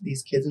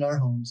these kids in our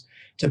homes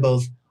to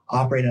both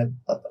operate a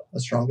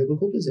strong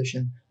biblical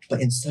position, but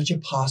in such a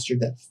posture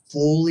that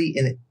fully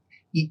and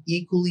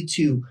equally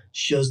too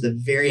shows the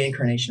very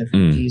incarnation of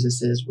who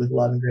Jesus is, with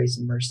love and grace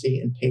and mercy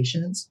and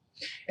patience.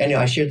 And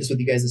I shared this with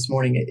you guys this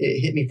morning.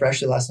 It hit me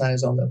freshly last night. I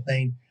was on the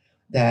plane,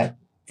 that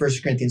 1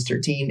 Corinthians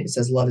 13, it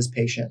says love is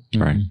patient.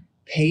 Right.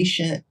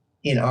 Patient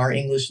in our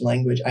English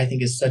language, I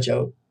think, is such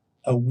a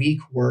weak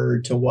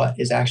word to what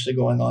is actually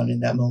going on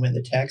in that moment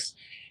in the text.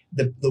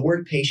 The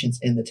word patience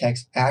in the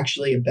text,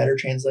 actually a better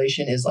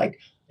translation is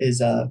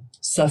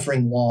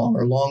suffering long,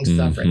 or long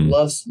suffering.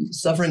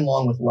 Suffering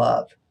long with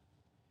love.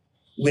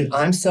 When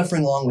I'm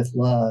suffering long with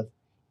love,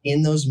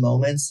 in those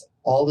moments,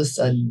 all of a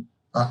sudden,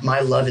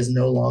 my love is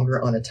no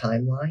longer on a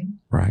timeline.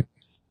 Right.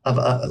 I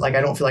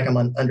don't feel like I'm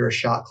under a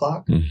shot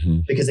clock,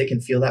 because it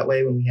can feel that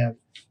way when we have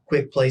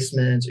quick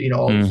placements,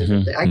 all these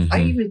different things.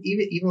 I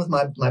even with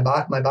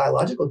my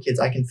biological kids,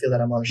 I can feel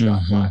that I'm on a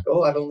shot clock.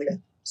 Oh, I've only got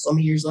so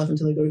many years left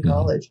until I go to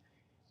college.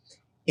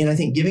 And I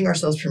think giving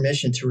ourselves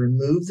permission to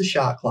remove the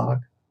shot clock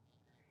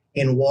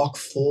and walk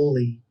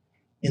fully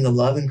in the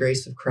love and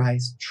grace of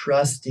Christ,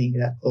 trusting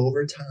that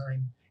over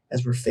time,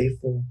 as we're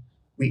faithful,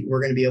 we're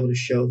going to be able to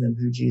show them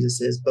who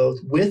Jesus is, both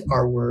with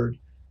our word,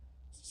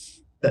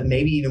 but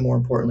maybe even more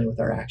importantly, with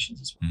our actions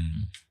as well.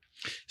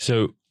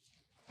 So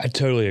I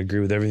totally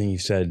agree with everything you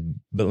said,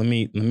 but let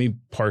me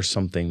parse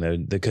something though,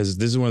 because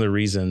this is one of the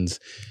reasons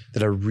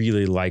that I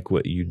really like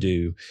what you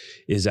do.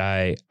 Is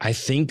I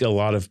think a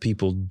lot of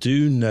people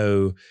do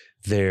know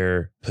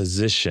their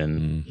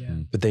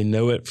position, but they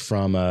know it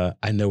from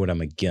I know what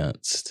I'm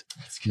against,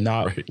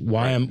 not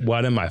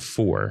what am I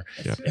for?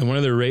 Yeah. And one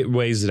of the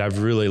ways that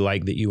I've really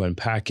liked that you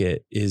unpack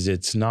it is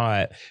it's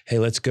not, hey,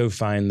 let's go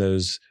find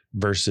those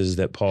verses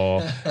that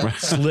Paul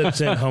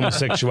slips in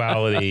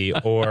homosexuality,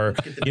 or,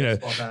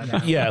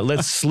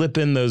 let's slip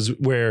in those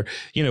where,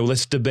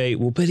 let's debate.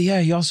 Well, but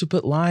he also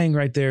put lying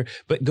right there.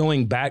 But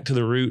going back to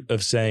the root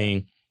of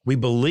saying, we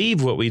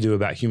believe what we do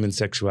about human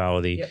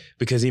sexuality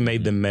because he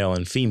made them male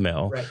and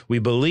female. Right. We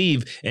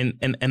believe,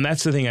 and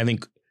that's the thing I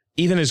think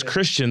even as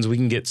Christians, we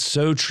can get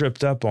so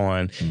tripped up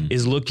on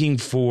is looking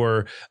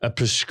for a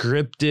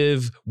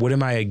prescriptive, what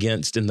am I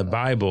against in the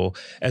Bible,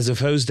 as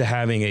opposed to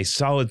having a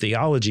solid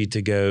theology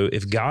to go,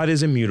 if God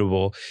is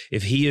immutable,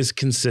 if he is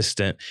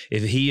consistent,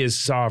 if he is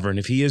sovereign,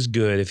 if he is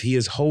good, if he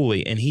is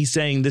holy, and he's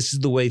saying this is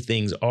the way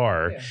things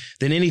are,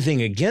 then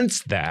anything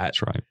against that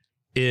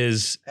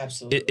is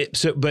absolutely.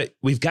 But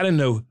we've got to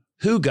know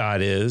who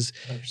God is.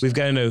 100%. We've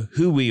got to know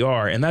who we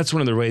are. And that's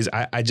one of the ways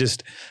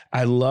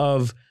I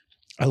love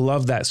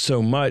that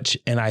so much.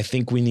 And I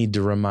think we need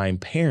to remind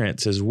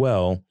parents as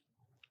well.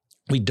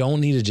 We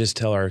don't need to just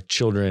tell our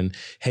children,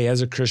 hey,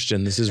 as a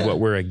Christian, this is what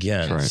we're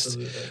against.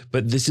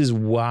 But this is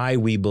why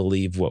we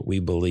believe what we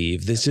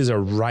believe. This is a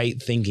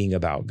right thinking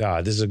about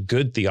God. This is a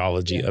good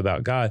theology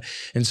about God.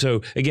 And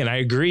so, again, I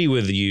agree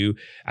with you.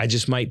 I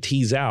just might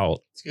tease out.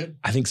 It's good.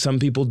 I think some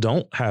people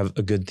don't have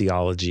a good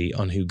theology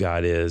on who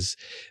God is.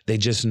 They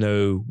just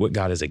know what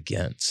God is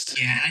against.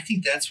 Yeah, and I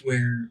think that's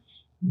where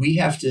we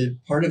have to,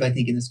 part of, I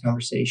think, in this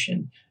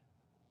conversation,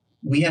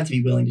 we have to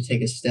be willing to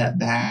take a step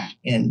back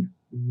and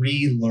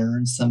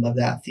relearn some of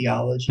that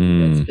theology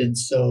that's been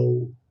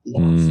so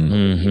lost over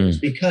the years,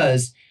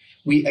 because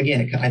I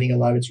think a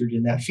lot of it's rooted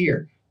in that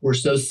fear. We're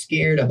so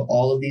scared of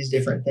all of these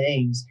different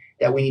things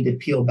that we need to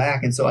peel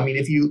back. And so, I mean,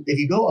 if you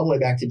go all the way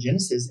back to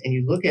Genesis and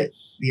you look at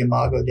the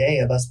Imago Dei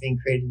of us being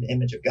created in the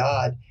image of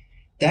God,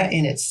 that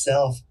in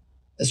itself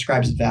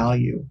ascribes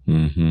value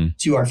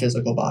to our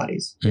physical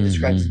bodies. It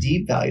ascribes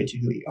deep value to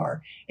who we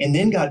are. And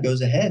then God goes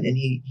ahead and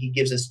he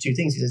gives us two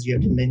things. He says, you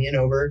have dominion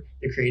over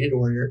the created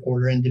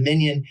order, and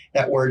dominion,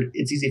 that word,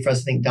 it's easy for us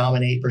to think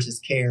dominate versus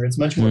care. It's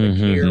much more of a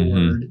care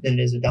word than it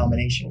is a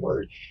domination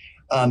word.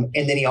 And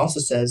then he also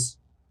says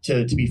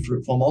to be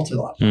fruitful,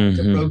 multiply,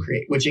 to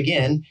procreate, which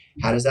again,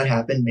 how does that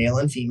happen? Male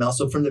and female.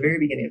 So from the very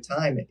beginning of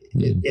time,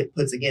 it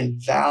puts, again,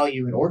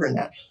 value and order in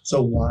that.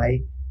 So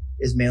why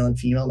is male and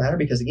female matter?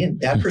 Because again,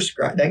 that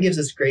gives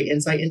us great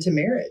insight into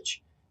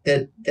marriage,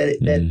 that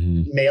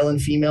male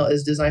and female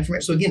is designed for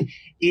marriage. So again,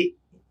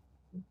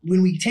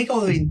 when we take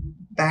all the way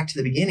back to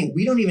the beginning,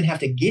 we don't even have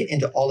to get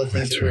into all the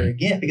things that we're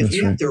against, because we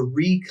have to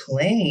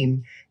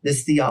reclaim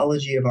this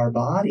theology of our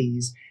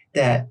bodies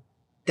that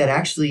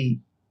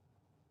actually,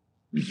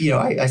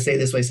 I say it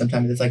this way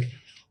sometimes, it's like,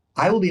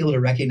 I will be able to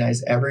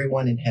recognize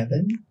everyone in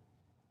heaven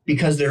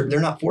because they're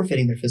not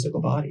forfeiting their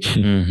physical bodies.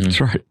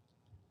 That's right.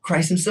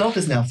 Christ himself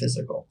is now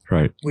physical,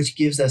 right? Which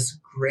gives us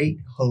great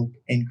hope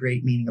and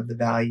great meaning of the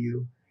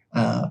value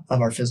of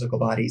our physical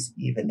bodies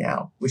even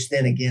now, which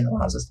then again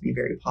allows us to be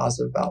very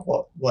positive about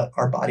what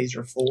our bodies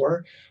are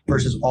for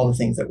versus all the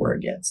things that we're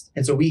against.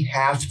 And so we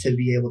have to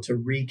be able to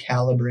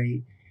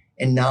recalibrate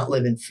and not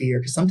live in fear,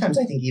 because sometimes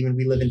I think even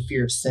we live in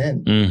fear of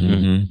sin.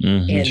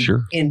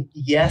 And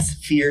yes,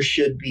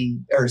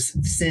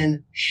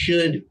 sin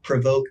should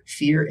provoke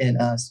fear in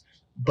us.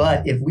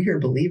 But if we are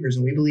believers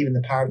and we believe in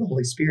the power of the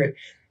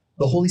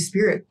Holy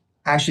Spirit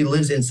actually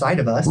lives inside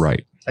of us.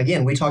 Right.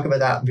 Again, we talk about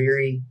that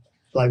very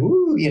like,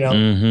 woo,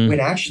 when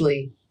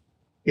actually,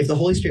 if the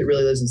Holy Spirit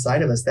really lives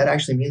inside of us, that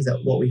actually means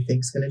that what we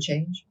think is going to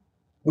change.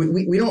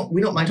 We don't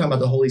mind talking about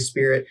the Holy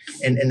Spirit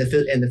and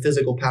the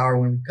physical power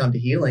when we come to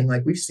healing.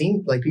 Like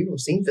people have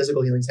seen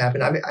physical healings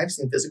happen. I've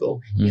seen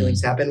physical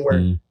healings happen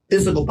where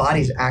physical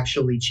bodies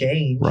actually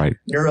change. Right.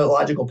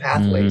 Neurological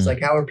pathways.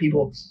 Like how are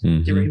different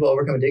people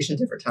overcome addiction at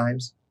different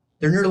times?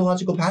 Their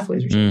neurological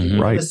pathways are changing.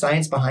 Right. The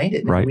science behind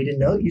it. Right. We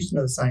used to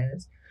know the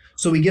science.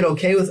 So we get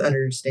okay with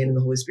understanding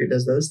the Holy Spirit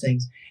does those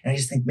things. And I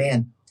just think,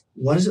 man,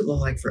 what does it look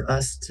like for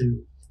us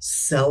to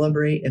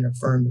celebrate and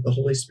affirm that the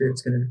Holy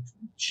Spirit's going to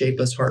shape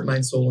us heart,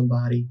 mind, soul, and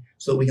body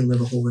so that we can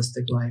live a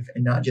holistic life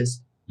and not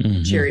just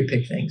cherry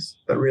pick things,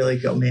 but really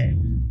go,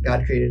 man,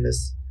 God created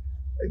us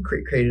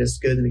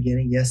good in the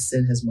beginning. Yes,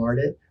 sin has marred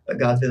it, but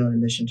God's been on a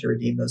mission to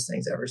redeem those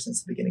things ever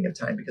since the beginning of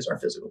time because our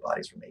physical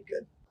bodies were made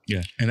good.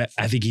 Yeah. And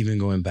I think even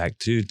going back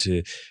to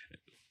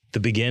the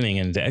beginning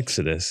and to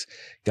Exodus,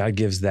 God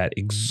gives that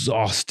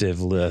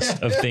exhaustive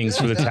list of things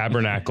for the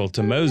tabernacle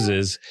to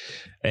Moses.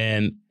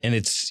 And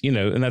it's,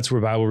 and that's where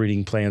Bible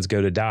reading plans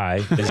go to die,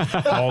 is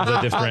all the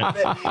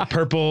different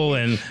purple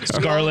and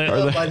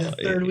scarlet. By the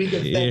third week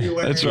of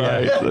February. That's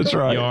right. That's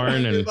right.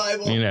 Yarn and,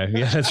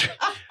 that's right.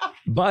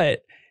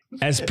 But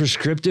as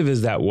prescriptive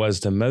as that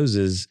was to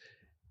Moses,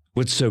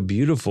 what's so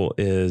beautiful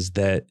is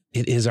that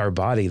it is our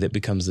body that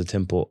becomes the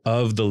temple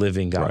of the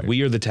living God. Right.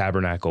 We are the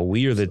tabernacle.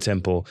 We are the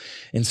temple.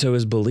 And so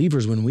as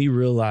believers, when we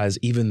realize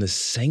even the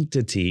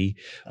sanctity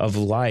of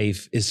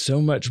life is so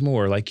much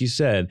more, like you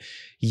said,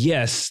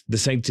 yes, the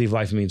sanctity of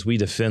life means we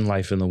defend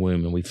life in the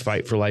womb and we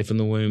fight for life in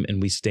the womb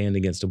and we stand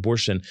against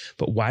abortion.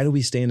 But why do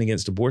we stand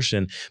against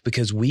abortion?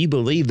 Because we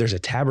believe there's a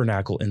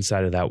tabernacle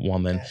inside of that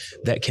woman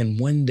that can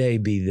one day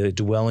be the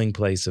dwelling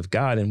place of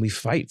God. And we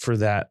fight for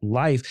that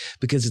life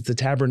because it's the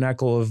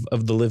tabernacle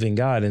of the living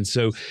God. And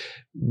so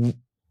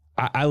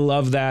I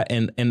love that.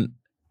 And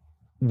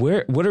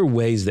what are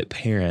ways that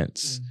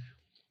parents,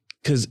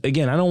 because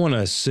again, I don't want to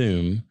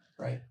assume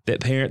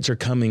that parents are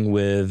coming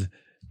with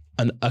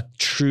a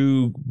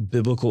true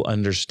biblical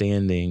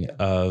understanding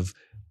of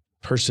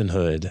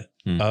personhood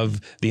of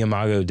the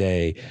Imago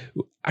Dei,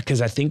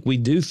 because I think we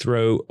do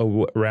throw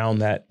around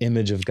that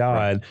image of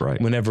God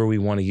whenever we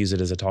want to use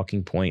it as a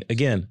talking point,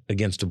 again,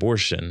 against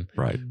abortion.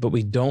 Right. But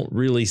we don't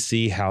really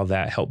see how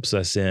that helps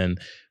us in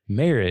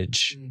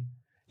marriage.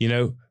 You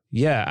know,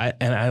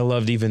 I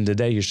loved even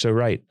today, you're so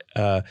right.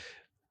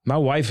 My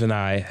wife and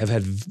I have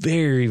had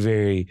very,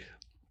 very,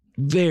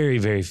 very,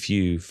 very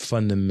few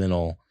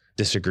fundamental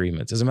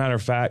disagreements. As a matter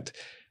of fact,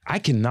 I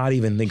cannot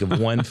even think of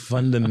one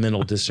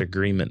fundamental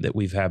disagreement that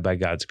we've had by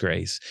God's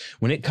grace.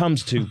 When it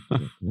comes to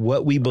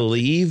what we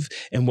believe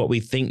and what we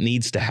think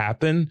needs to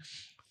happen,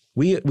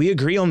 we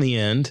agree on the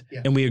end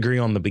and we agree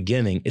on the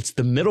beginning. It's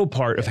the middle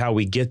part of how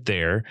we get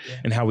there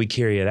and how we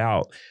carry it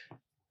out.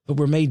 But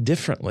we're made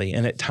differently.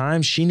 And at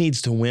times she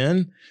needs to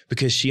win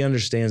because she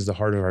understands the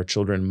heart of our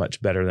children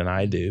much better than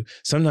I do.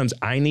 Sometimes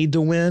I need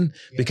to win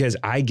because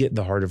I get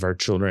the heart of our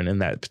children in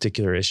that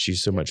particular issue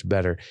so much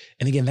better.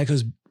 And again, that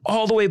goes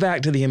all the way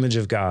back to the image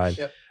of God.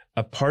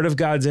 A part of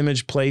God's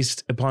image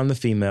placed upon the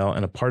female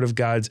and a part of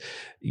God's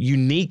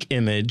unique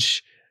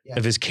image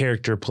of his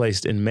character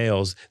placed in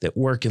males that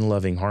work in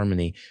loving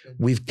harmony.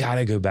 We've got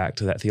to go back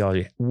to that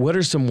theology. What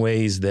are some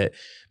ways that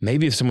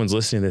maybe if someone's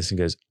listening to this and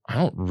goes, I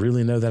don't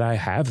really know that I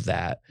have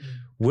that.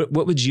 What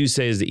would you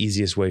say is the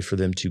easiest way for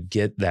them to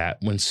get that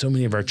when so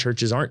many of our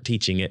churches aren't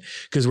teaching it?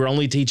 Because we're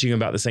only teaching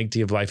about the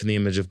sanctity of life and the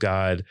image of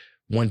God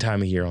one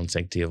time a year on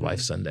Sanctity of Life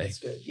Sunday. That's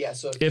good. Yeah.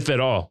 So if at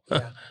all.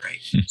 Right.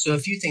 So a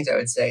few things I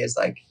would say is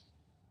like,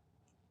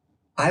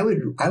 I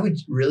would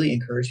really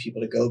encourage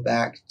people to go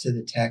back to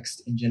the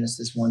text in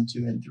Genesis 1, 2,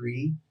 and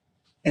 3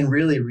 and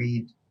really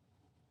read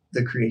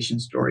the creation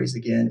stories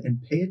again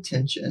and pay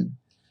attention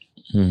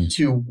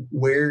to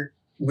where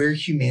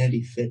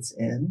humanity fits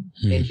in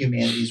and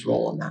humanity's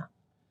role in that.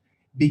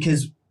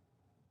 Because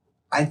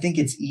I think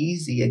it's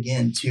easy,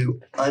 again, to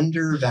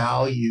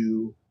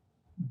undervalue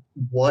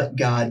what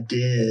God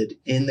did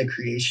in the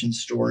creation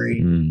story.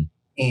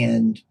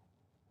 And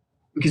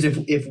because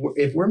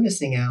if we're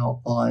missing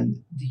out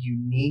on the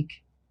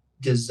unique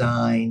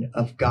design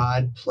of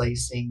God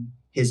placing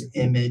his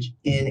image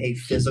in a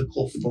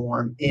physical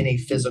form, in a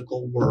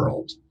physical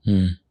world,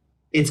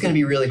 it's going to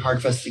be really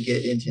hard for us to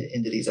get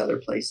into these other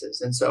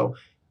places. And so,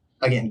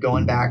 again,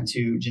 going back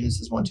to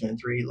Genesis 1, 2, and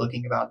 3,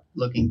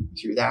 looking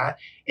through that.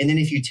 And then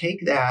if you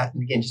take that,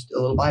 and again, just a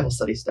little Bible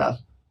study stuff,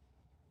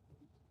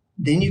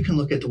 then you can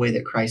look at the way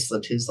that Christ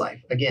lived his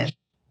life. Again,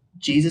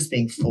 Jesus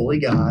being fully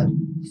God,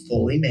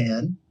 fully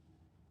man,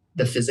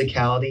 the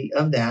physicality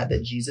of that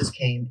Jesus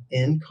came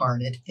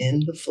incarnate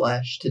in the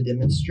flesh to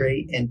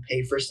demonstrate and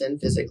pay for sin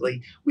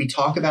physically. We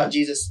talk about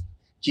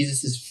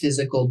Jesus's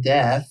physical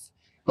death,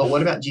 but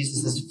what about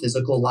Jesus's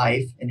physical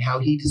life and how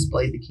he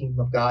displayed the kingdom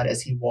of God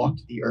as he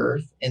walked the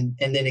earth? And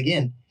then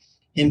again,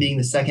 him being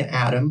the second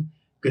Adam,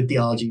 good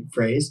theology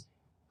phrase,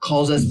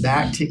 calls us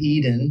back to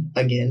Eden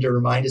again to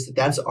remind us that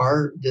that's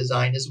our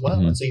design as well.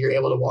 And so you're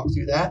able to walk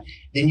through that.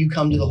 Then you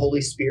come to the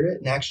Holy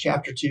Spirit in Acts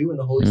chapter 2, and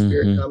the Holy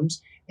Spirit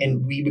comes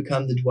and we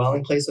become the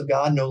dwelling place of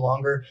God, no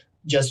longer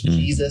just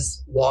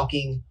Jesus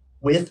walking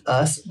with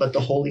us, but the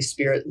Holy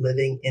Spirit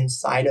living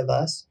inside of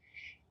us.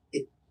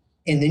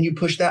 And then you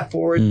push that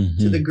forward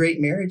to the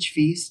great marriage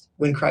feast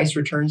when Christ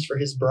returns for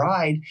his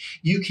bride.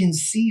 You can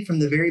see from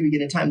the very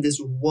beginning of time this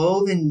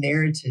woven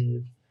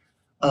narrative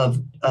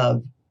of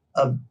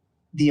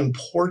the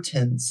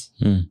importance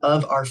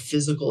of our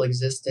physical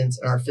existence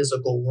and our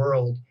physical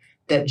world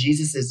that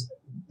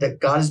that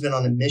God has been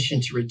on a mission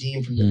to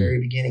redeem from the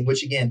very beginning,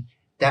 which again,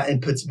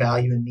 that puts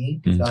value in me,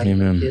 puts value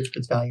in my kids,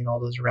 puts value in all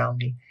those around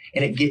me.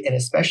 And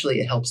especially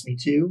it helps me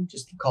too,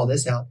 just to call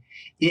this out,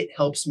 it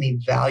helps me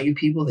value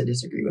people that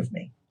disagree with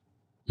me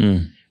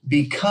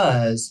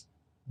because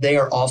they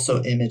are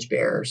also image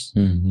bearers.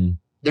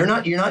 You're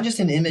not just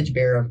an image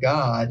bearer of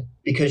God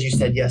because you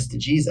said yes to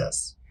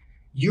Jesus.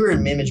 You're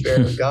an image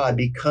bearer of God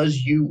because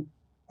you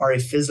are a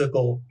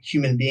physical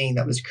human being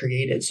that was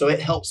created. So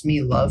it helps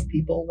me love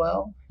people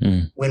well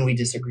when we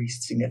disagree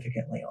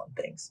significantly on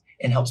things,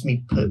 and helps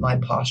me put my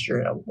posture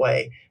in a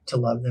way to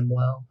love them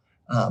well,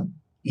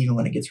 even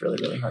when it gets really,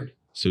 really hard.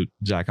 So,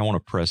 Zach, I want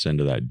to press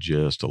into that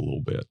just a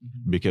little bit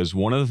because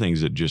one of the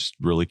things that just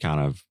really kind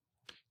of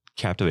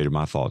captivated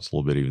my thoughts a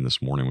little bit even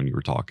this morning when you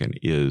were talking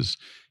is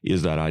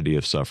that idea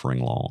of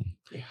suffering long.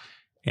 Yeah.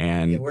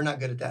 And we're not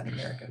good at that in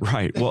America.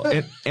 Right. Well,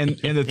 and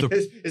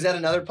is that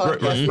another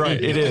podcast?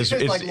 Right. It is.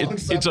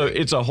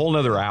 It's a whole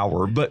nother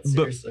hour. But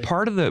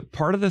part of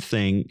the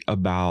thing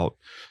about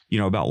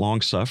long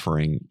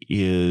suffering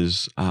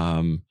is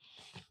in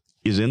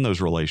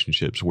those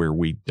relationships where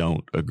we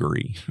don't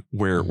agree,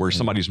 where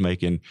somebody's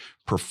making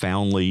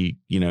profoundly,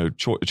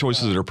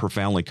 choices that are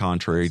profoundly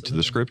contrary to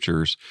the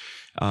scriptures.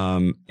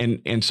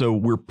 And so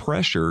we're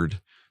pressured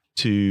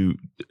to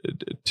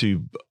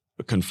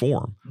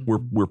conform.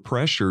 We're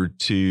pressured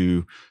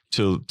to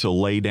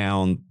lay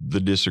down the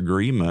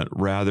disagreement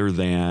rather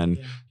than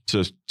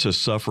to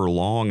suffer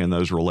long in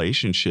those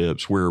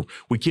relationships where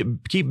we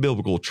keep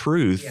biblical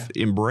truth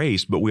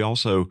embraced, but we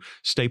also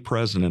stay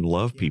present and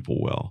love people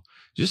well.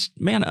 Just,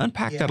 man,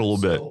 unpack that a little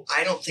bit.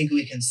 I don't think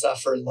we can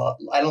suffer love.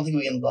 I don't think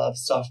we can love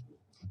suffer.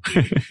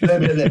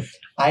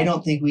 I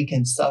don't think we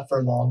can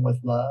suffer long with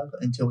love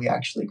until we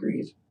actually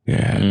grieve.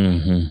 Yeah.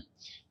 Mm-hmm.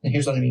 And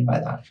here's what I mean by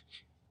that.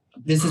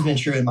 This has been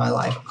true in my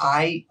life.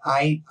 I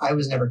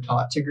was never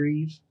taught to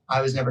grieve.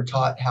 I was never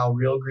taught how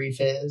real grief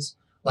is.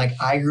 Like,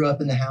 I grew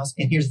up in the house,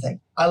 and here's the thing.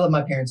 I love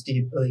my parents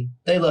deeply.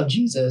 They love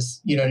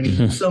Jesus. You know what I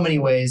mean? In so many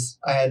ways.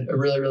 I had a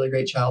really, really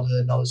great childhood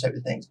and all those types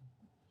of things.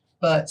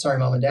 But sorry,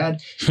 mom and dad,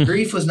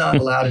 grief was not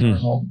allowed in our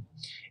home.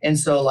 And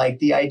so, like,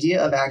 the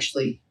idea of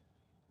actually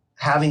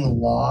having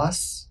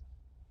loss,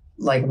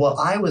 like what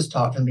I was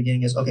taught from the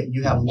beginning is, okay,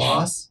 you have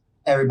loss,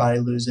 everybody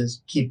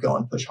loses, keep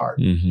going, push hard.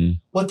 Mm-hmm.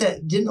 What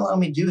that didn't allow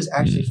me to do is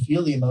actually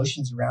feel the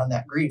emotions around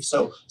that grief.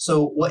 So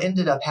what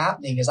ended up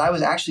happening is I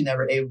was actually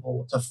never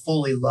able to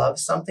fully love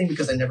something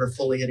because I never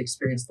fully had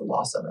experienced the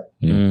loss of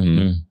it.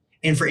 Mm-hmm.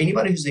 And for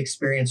anybody who's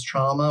experienced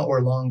trauma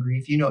or long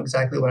grief, you know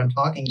exactly what I'm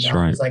talking about.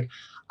 Right. It's like,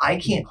 I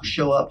can't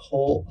show up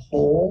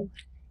whole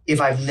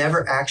if I've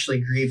never actually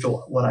grieved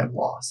what I've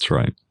lost. That's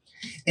right.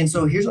 And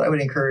so here's what I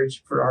would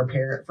encourage for our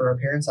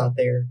parents out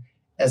there,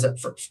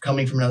 for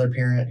coming from another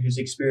parent who's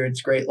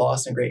experienced great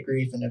loss and great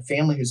grief, and a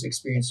family who's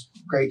experienced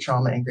great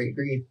trauma and great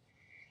grief,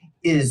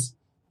 is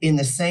in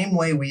the same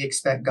way we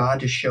expect God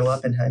to show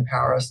up and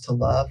empower us to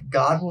love,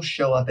 God will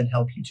show up and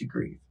help you to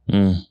grieve.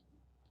 Mm.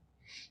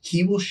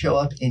 He will show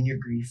up in your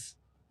grief.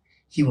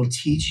 He will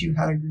teach you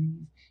how to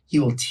grieve. He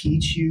will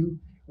teach you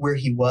where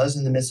he was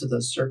in the midst of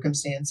those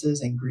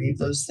circumstances and grieve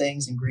those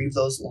things and grieve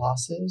those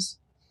losses.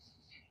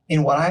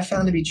 And what I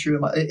found to be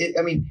true,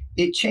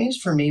 it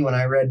changed for me when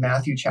I read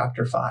Matthew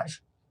chapter 5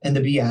 and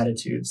the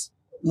Beatitudes.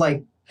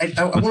 Like,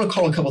 I want to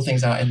call a couple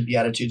things out in the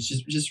Beatitudes,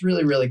 just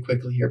really, really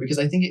quickly here, because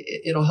I think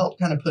it'll help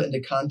kind of put into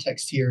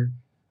context here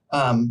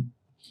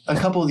a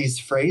couple of these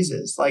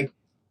phrases. Like,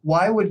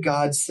 why would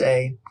God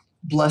say,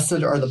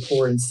 blessed are the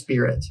poor in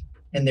spirit,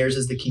 and theirs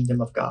is the kingdom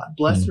of God?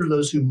 Blessed are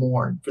those who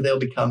mourn, for they'll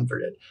be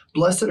comforted.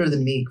 Blessed are the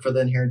meek, for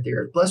they'll inherit the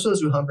earth. Blessed are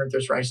those who hunger and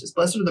thirst for righteousness.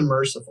 Blessed are the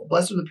merciful.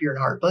 Blessed are the pure in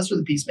heart. Blessed are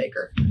the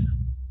peacemaker.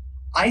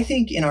 I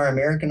think in our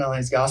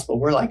Americanized gospel,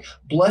 we're like,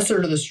 blessed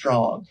are the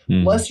strong.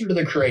 Blessed are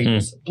the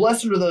courageous.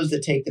 Blessed are those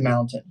that take the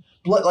mountain.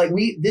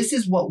 This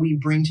is what we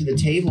bring to the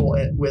table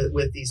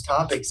with these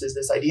topics, is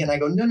this idea. And I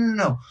go,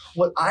 no.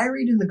 What I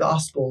read in the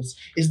Gospels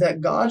is that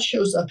God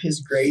shows up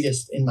his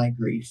greatest in my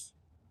grief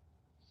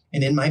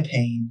and in my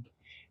pain.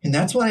 And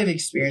that's what I've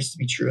experienced to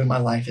be true in my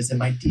life, is in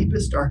my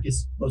deepest,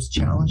 darkest, most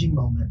challenging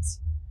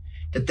moments,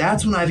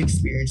 that's when I've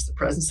experienced the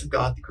presence of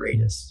God the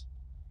greatest.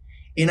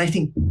 And I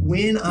think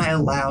when I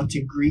allow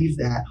to grieve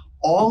that,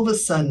 all of a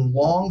sudden,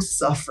 long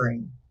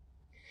suffering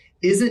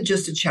isn't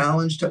just a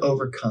challenge to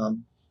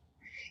overcome.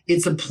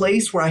 It's a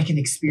place where I can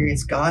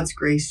experience God's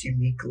grace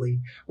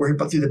uniquely, where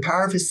through the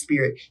power of his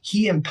Spirit,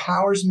 he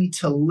empowers me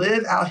to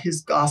live out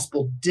his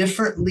gospel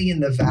differently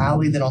in the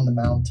valley than on the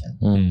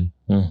mountain.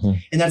 Mm-hmm.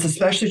 And that's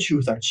especially true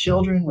with our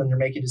children when they're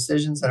making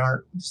decisions that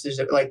aren't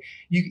decisions. Like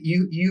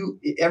you,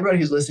 everybody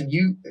who's listening,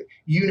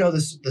 you know the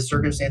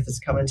circumstance that's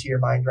coming to your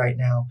mind right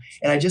now.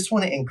 And I just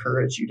want to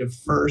encourage you to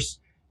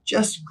first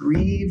just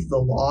grieve the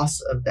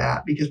loss of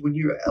that, because when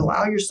you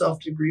allow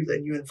yourself to grieve that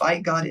and you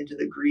invite God into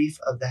the grief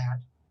of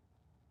that,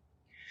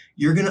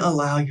 you're going to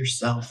allow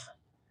yourself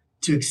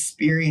to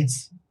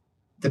experience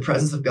the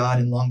presence of God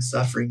in long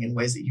suffering in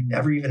ways that you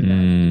never even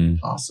imagined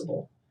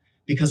possible.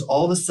 Because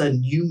all of a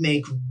sudden you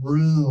make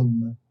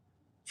room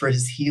for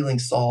his healing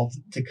solve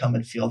to come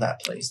and fill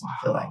that place and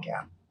fill that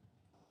gap.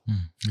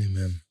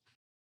 Amen.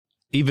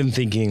 Even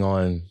thinking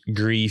on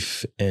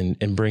grief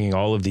and bringing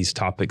all of these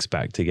topics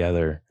back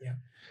together,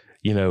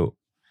 you know,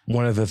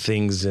 one of the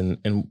things, and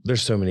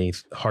there's so many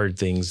hard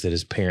things that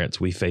as parents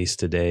we face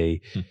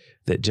today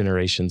that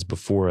generations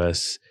before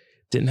us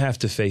didn't have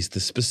to face the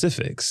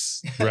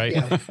specifics, right?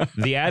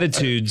 The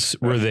attitudes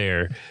were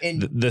there.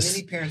 And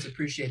many parents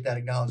appreciate that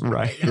acknowledgement.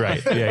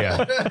 Right.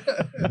 Yeah.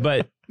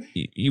 But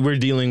you were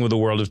dealing with a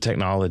world of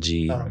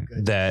technology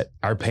that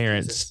our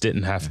parents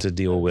didn't have to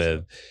deal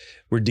with.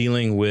 We're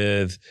dealing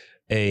with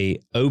a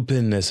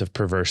openness of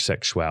perverse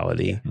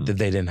sexuality that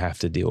they didn't have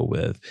to deal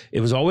with. It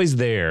was always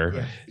there.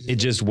 Yeah. It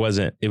just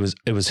wasn't, it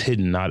was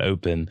hidden, not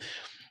open.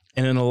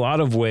 And in a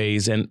lot of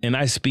ways, and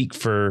I speak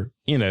for,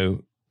 you know,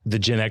 the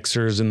Gen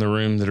Xers in the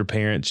room that are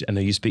parents. I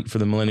know you speak for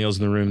the millennials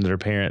in the room that are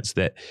parents,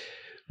 that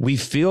we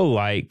feel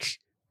like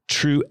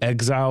true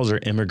exiles or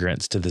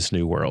immigrants to this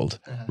new world,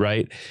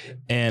 right?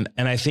 And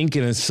I think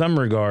in some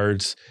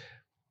regards,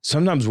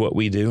 sometimes what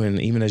we do,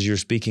 and even as you're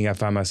speaking, I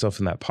find myself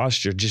in that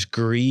posture, just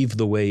grieve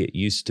the way it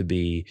used to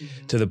be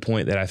to the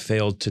point that I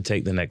failed to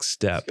take the next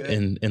step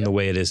in the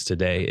way it is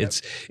today.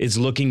 It's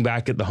looking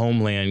back at the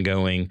homeland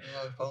going,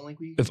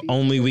 if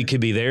only we could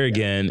be there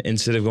again,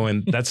 instead of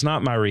going, that's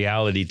not my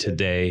reality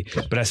today,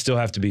 but I still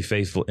have to be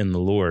faithful in the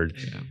Lord.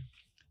 Yeah.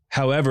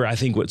 However, I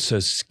think what's so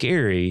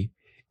scary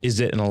is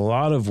that in a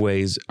lot of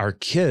ways, our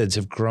kids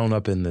have grown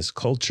up in this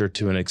culture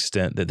to an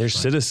extent that they're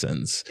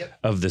citizens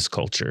of this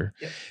culture.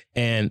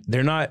 And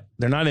they're not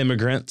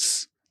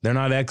immigrants. They're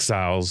not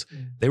exiles.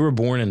 They were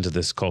born into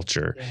this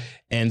culture. Yeah.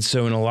 And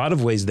so in a lot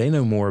of ways, they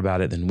know more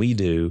about it than we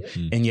do.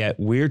 And yet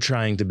we're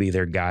trying to be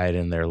their guide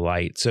and their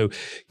light. So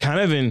kind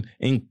of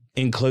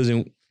in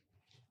closing,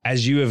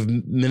 as you have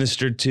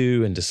ministered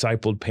to and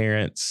discipled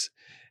parents,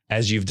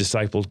 as you've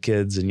discipled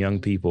kids and young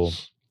people,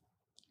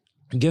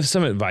 give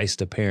some advice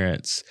to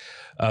parents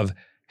of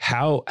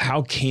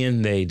how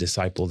can they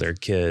disciple their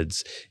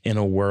kids in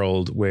a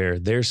world where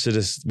their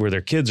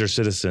kids are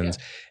citizens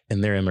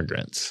and they're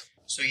immigrants.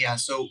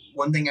 So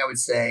one thing I would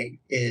say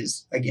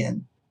is,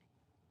 again,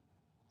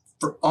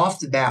 for off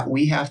the bat,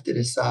 we have to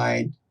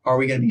decide, are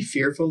we going to be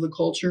fearful of the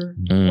culture?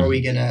 Or are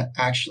we going to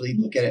actually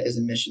look at it as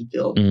a mission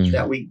field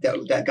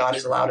that God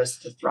has allowed us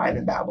to thrive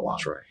in Babylon?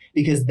 That's right.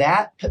 Because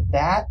that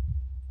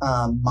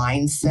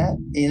mindset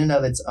in and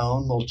of its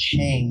own will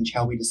change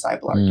how we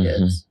disciple our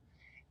kids.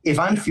 If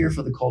I'm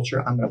fearful of the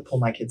culture, I'm going to pull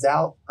my kids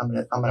out. I'm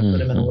going to put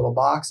them in a little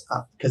box,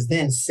 because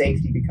then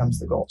safety becomes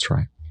the goal. That's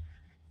right.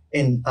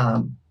 And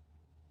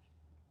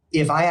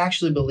if I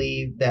actually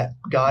believe that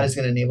God is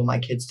going to enable my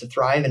kids to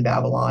thrive in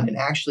Babylon, and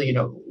actually,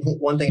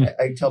 one thing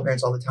I tell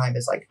parents all the time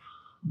is like,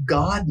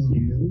 God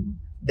knew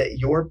that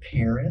your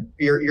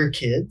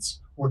kids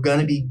were going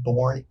to be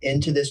born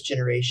into this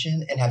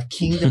generation and have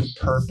kingdom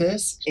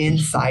purpose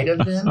inside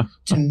of them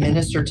to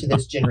minister to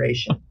this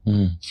generation.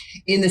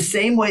 In the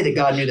same way that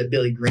God knew that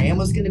Billy Graham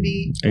was going to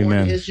be born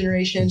in his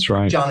generation, That's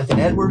right.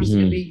 Jonathan Edwards was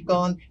going to be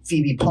gone,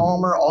 Phoebe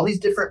Palmer, all these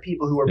different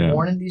people who were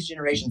born in these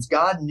generations,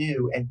 God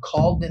knew and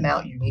called them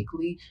out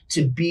uniquely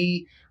to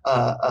be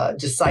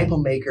disciple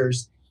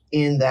makers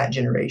in that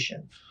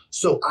generation.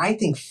 So I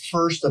think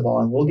first of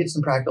all, and we'll get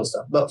some practical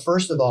stuff, but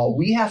first of all,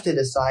 we have to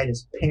decide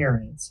as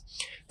parents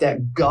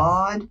that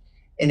God,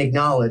 and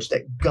acknowledge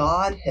that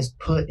God has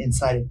put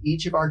inside of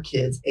each of our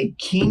kids a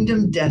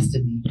kingdom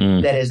destiny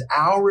that is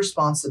our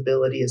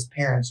responsibility as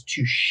parents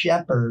to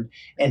shepherd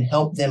and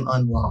help them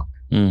unlock.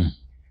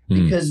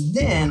 Because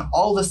then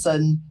all of a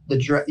sudden,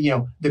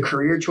 the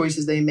career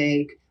choices they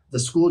make, the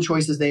school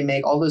choices they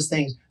make, all those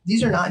things,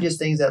 these are not just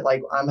things that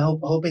like I'm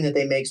hoping that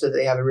they make so that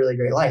they have a really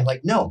great life.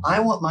 Like, no, I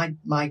want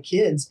my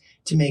kids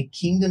to make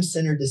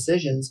kingdom-centered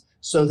decisions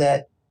so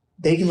that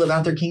they can live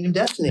out their kingdom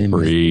destiny.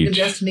 Kingdom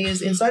destiny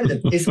is inside of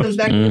them. It comes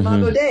back to the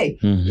Imago Dei.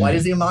 Why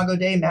does the Imago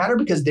Dei matter?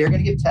 Because they're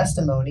going to give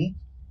testimony.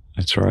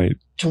 That's right.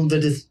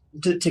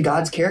 To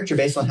God's character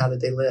based on how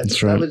that they live.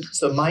 That's right.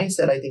 So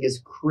mindset, I think, is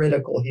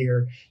critical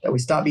here, that we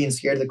stop being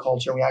scared of the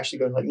culture and we actually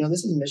go like, no,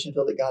 this is a mission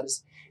field that God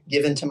has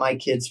given to my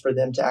kids for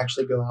them to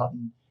actually go out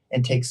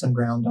and take some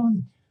ground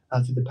on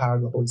through the power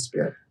of the Holy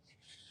Spirit.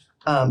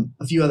 A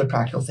few other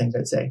practical things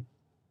I'd say.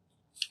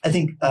 I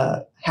think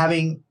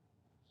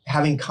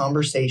having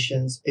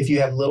conversations, if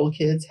you have little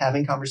kids,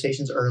 having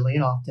conversations early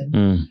and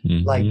often,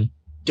 like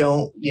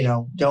don't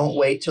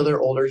wait till they're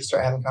older to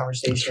start having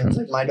conversations.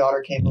 Like my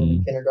daughter came home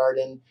in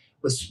kindergarten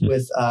with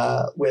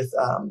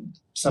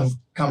some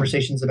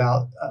conversations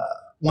about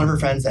one of her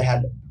friends that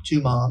had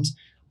two moms.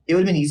 It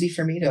would have been easy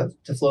for me to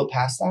float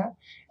past that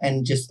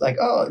and just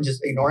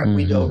ignore it.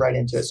 We dove right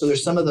into it. So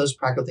there's some of those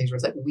practical things where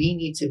it's like, we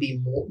need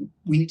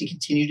to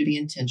continue to be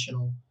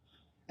intentional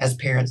as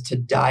parents to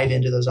dive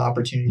into those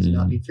opportunities and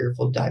not be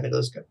fearful to dive into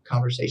those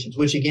conversations,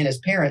 which again, as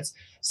parents,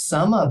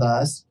 some of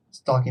us,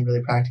 talking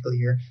really practically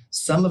here,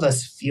 some of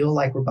us feel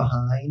like we're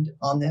behind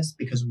on this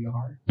because we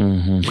are.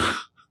 That's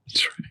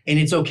right. And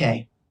it's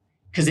okay.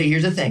 Because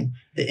here's the thing,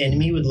 the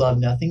enemy would love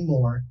nothing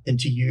more than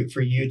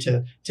for you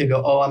to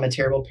go, oh, I'm a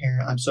terrible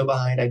parent. I'm so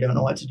behind. I don't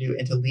know what to do.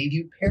 And to leave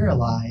you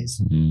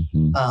paralyzed.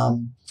 And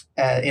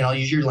I'll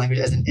use your language,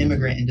 as an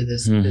immigrant into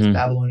this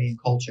Babylonian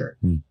culture.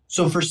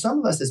 So for some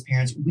of us as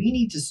parents, we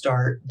need to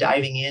start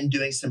diving in,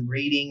 doing some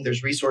reading.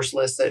 There's resource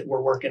lists that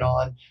we're working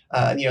on,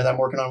 that I'm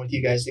working on with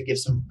you guys to give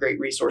some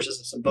great resources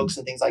of some books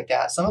and things like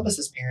that. Some of us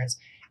as parents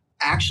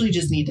actually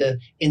just need to,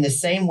 in the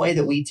same way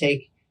that we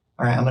take,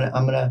 all right,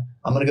 I'm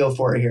gonna go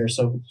for it here.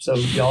 So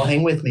y'all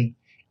hang with me.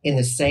 In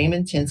the same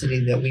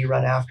intensity that we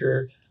run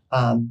after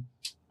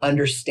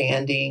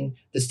understanding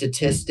the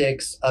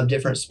statistics of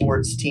different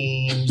sports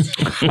teams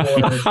or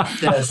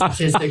the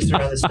statistics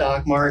around the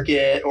stock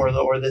market or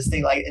this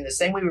thing, like in the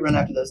same way we run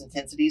after those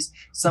intensities,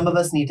 some of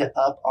us need to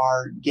up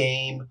our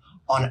game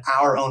on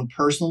our own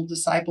personal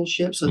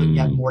discipleship so that we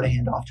have more to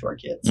hand off to our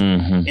kids.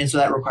 And so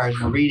that requires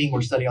more reading,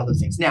 more study, all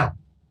those things. Now,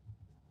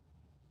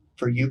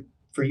 for you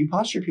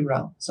posture people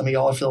out, some of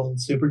y'all are feeling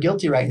super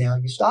guilty right now.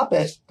 You stop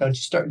it. Don't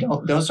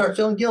start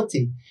feeling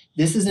guilty.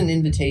 This is an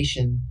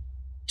invitation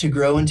to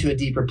grow into a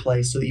deeper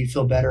place so that you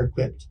feel better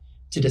equipped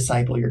to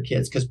disciple your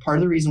kids. Because part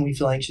of the reason we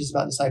feel anxious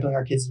about discipling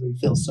our kids is we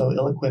feel so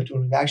ill-equipped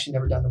when we've actually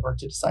never done the work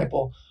to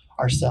disciple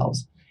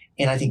ourselves.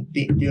 And I think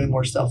doing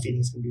more self-feeding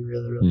is going to be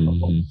really, really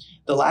helpful.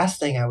 The last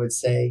thing I would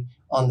say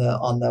on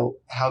the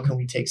how can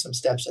we take some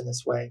steps in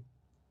this way,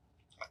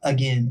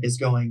 again, is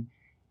doing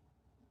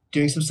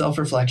some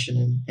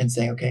self-reflection and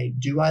saying, okay,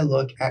 do I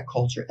look at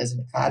culture as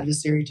an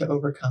adversary to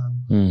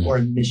overcome or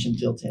a mission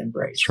field to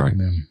embrace? That's right,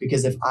 man.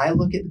 Because if I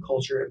look at the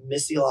culture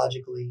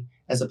missiologically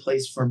as a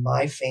place for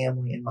my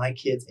family and my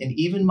kids and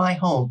even my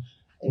home,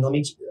 And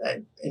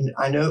and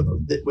I know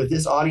that with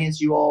this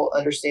audience, you all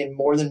understand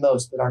more than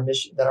most that our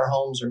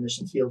homes are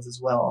mission fields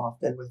as well,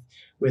 often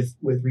with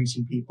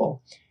reaching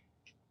people.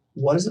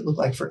 What does it look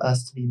like for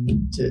us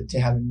to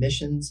have a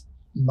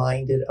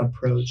missions-minded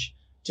approach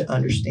to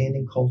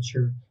understanding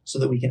culture so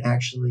that we can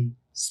actually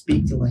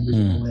speak the language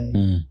in a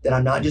way that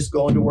I'm not just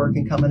going to work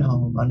and coming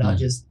home. I'm not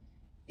just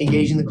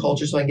engaging the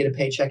culture so I can get a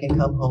paycheck and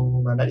come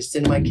home. Or I'm not just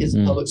sending my kids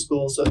to public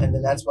school and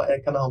then that's why I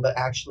come home, but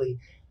actually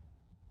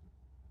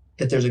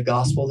that there's a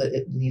gospel that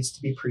it needs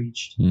to be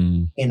preached.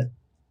 And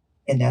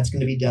that's going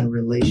to be done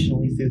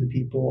relationally through the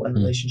people and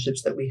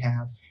relationships that we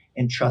have,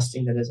 and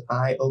trusting that as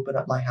I open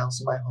up my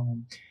house and my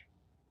home,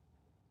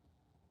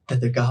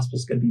 that the gospel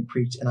is going to be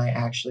preached, and I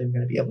actually am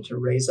going to be able to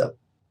raise up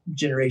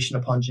generation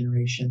upon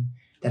generation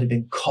that have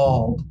been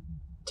called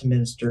to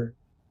minister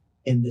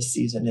in this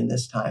season, in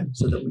this time,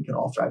 so that we can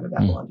all thrive in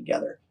Babylon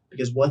together.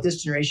 Because what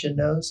this generation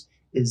knows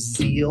is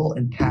zeal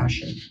and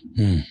passion.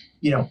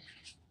 You know,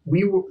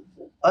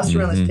 us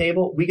around this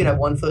table, we could have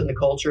one foot in the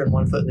culture and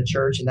one foot in the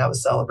church, and that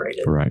was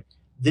celebrated. Right.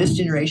 This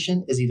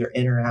generation is either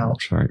in or out.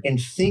 That's right.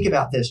 And think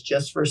about this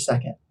just for a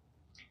second.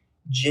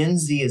 Gen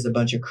Z is a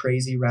bunch of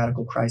crazy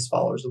radical Christ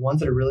followers. The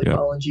ones that are really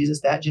following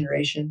Jesus, that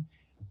generation,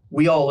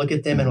 we all look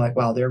at them and like,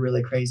 wow, they're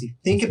really crazy.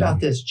 Think about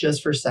this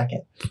just for a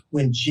second.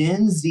 When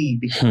Gen Z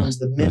becomes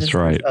the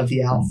ministers of the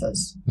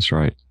alphas. That's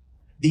right.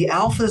 The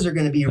alphas are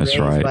going to be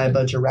raised by a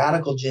bunch of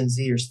radical Gen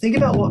Zers. Think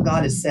about what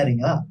God is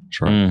setting up.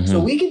 That's right. So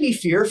we can be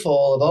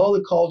fearful of,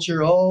 the culture,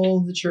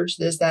 the church,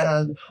 this,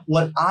 that.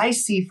 What I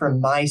see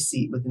from my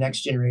seat with the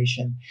next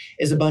generation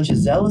is a bunch of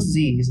zealous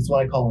Zs. That's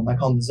what I call them. I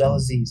call them the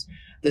zealous Zs.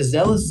 The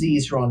zealous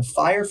Zs who are on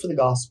fire for the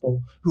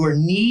gospel, who are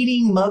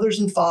needing mothers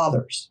and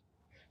fathers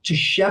to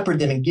shepherd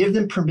them and give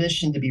them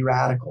permission to be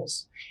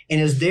radicals. And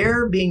as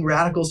they're being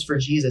radicals for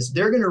Jesus,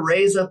 they're going to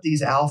raise up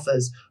these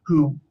alphas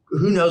who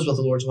knows what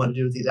the Lord's want to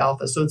do with these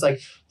alphas. So it's like,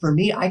 for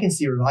me, I can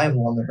see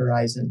revival on the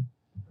horizon.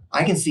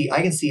 I can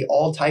see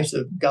all types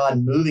of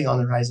God moving on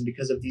the horizon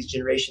because of these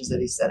generations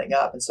that he's setting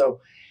up. And so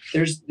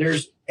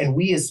and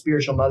we as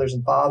spiritual mothers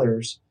and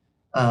fathers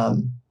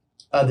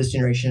of this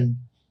generation,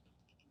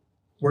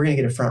 we're going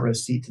to get a front row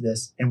seat to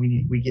this, and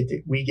we get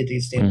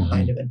to stand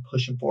behind him and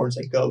push him forward and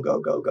say, go, go,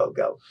 go, go,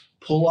 go.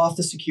 Pull off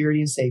the security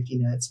and safety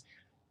nets.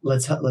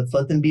 Let's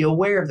let them be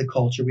aware of the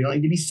culture. We don't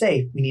need to be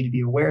safe. We need to be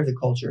aware of the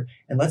culture,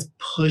 and let's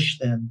push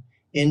them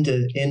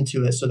into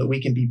it so that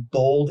we can be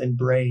bold and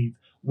brave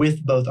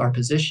with both our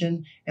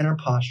position and our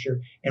posture,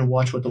 and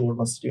watch what the Lord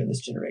wants to do in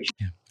this generation.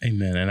 Yeah.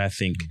 Amen. And I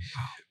think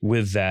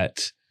with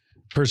that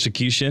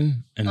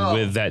persecution and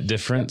with that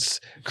difference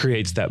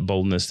creates that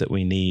boldness that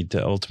we need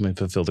to ultimately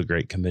fulfill the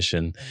Great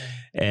Commission.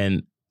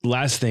 And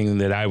last thing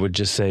that I would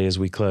just say as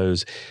we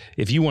close,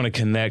 if you want to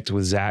connect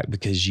with Zach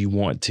because you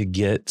want to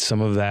get some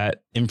of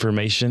that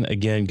information,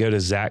 again, go to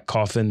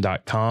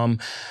zachcoffin.com,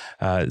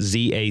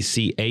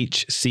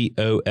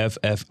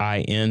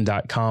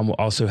 ZACHCOFFIN.com. We'll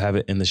also have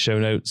it in the show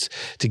notes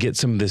to get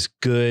some of this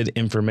good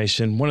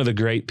information. One of the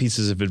great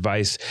pieces of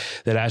advice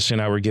that Ashley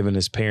and I were given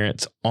as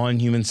parents on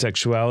human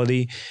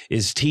sexuality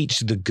is teach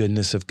the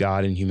goodness of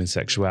God in human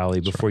sexuality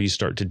before you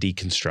start to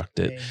deconstruct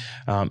it.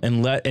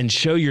 And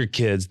show your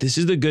kids this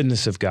is the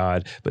goodness of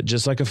God, but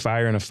just like a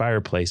fire in a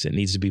fireplace, it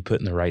needs to be put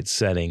in the right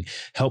setting.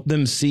 Help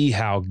them see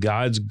how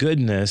God's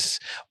goodness,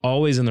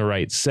 always in the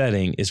right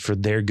setting, is for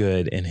their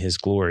good and his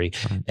glory.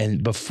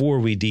 And before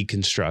we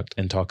deconstruct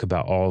and talk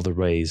about all the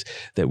ways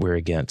that we're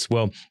against.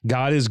 Well,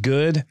 God is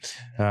good.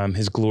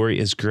 His glory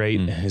is great.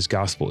 And his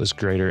gospel is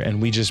greater.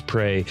 And we just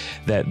pray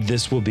that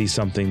this will be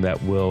something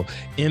that will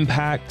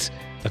impact,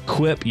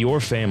 equip your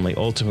family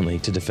ultimately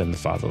to defend the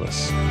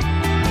fatherless.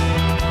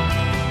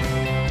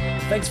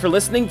 Thanks for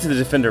listening to the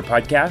Defender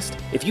Podcast.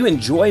 If you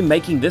enjoy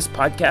making this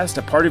podcast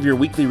a part of your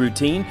weekly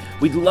routine,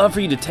 we'd love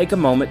for you to take a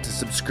moment to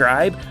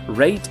subscribe,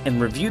 rate,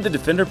 and review the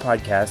Defender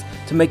Podcast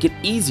to make it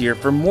easier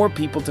for more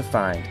people to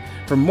find.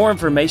 For more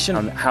information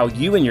on how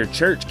you and your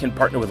church can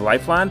partner with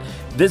Lifeline,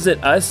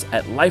 visit us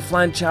at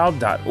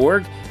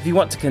lifelinechild.org. If you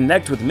want to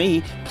connect with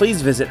me,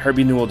 please visit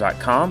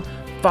herbienewell.com.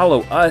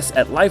 Follow us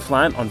at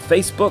Lifeline on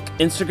Facebook,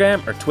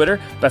 Instagram, or Twitter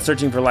by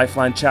searching for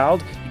Lifeline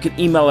Child. You can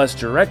email us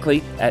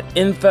directly at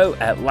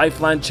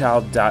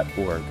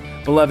info@lifelinechild.org.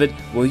 Beloved,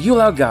 will you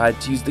allow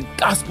God to use the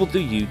gospel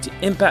through you to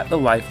impact the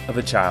life of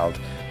a child?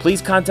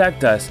 Please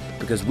contact us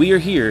because we are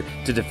here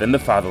to defend the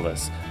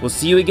fatherless. We'll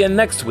see you again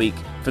next week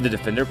for the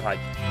Defender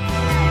Podcast.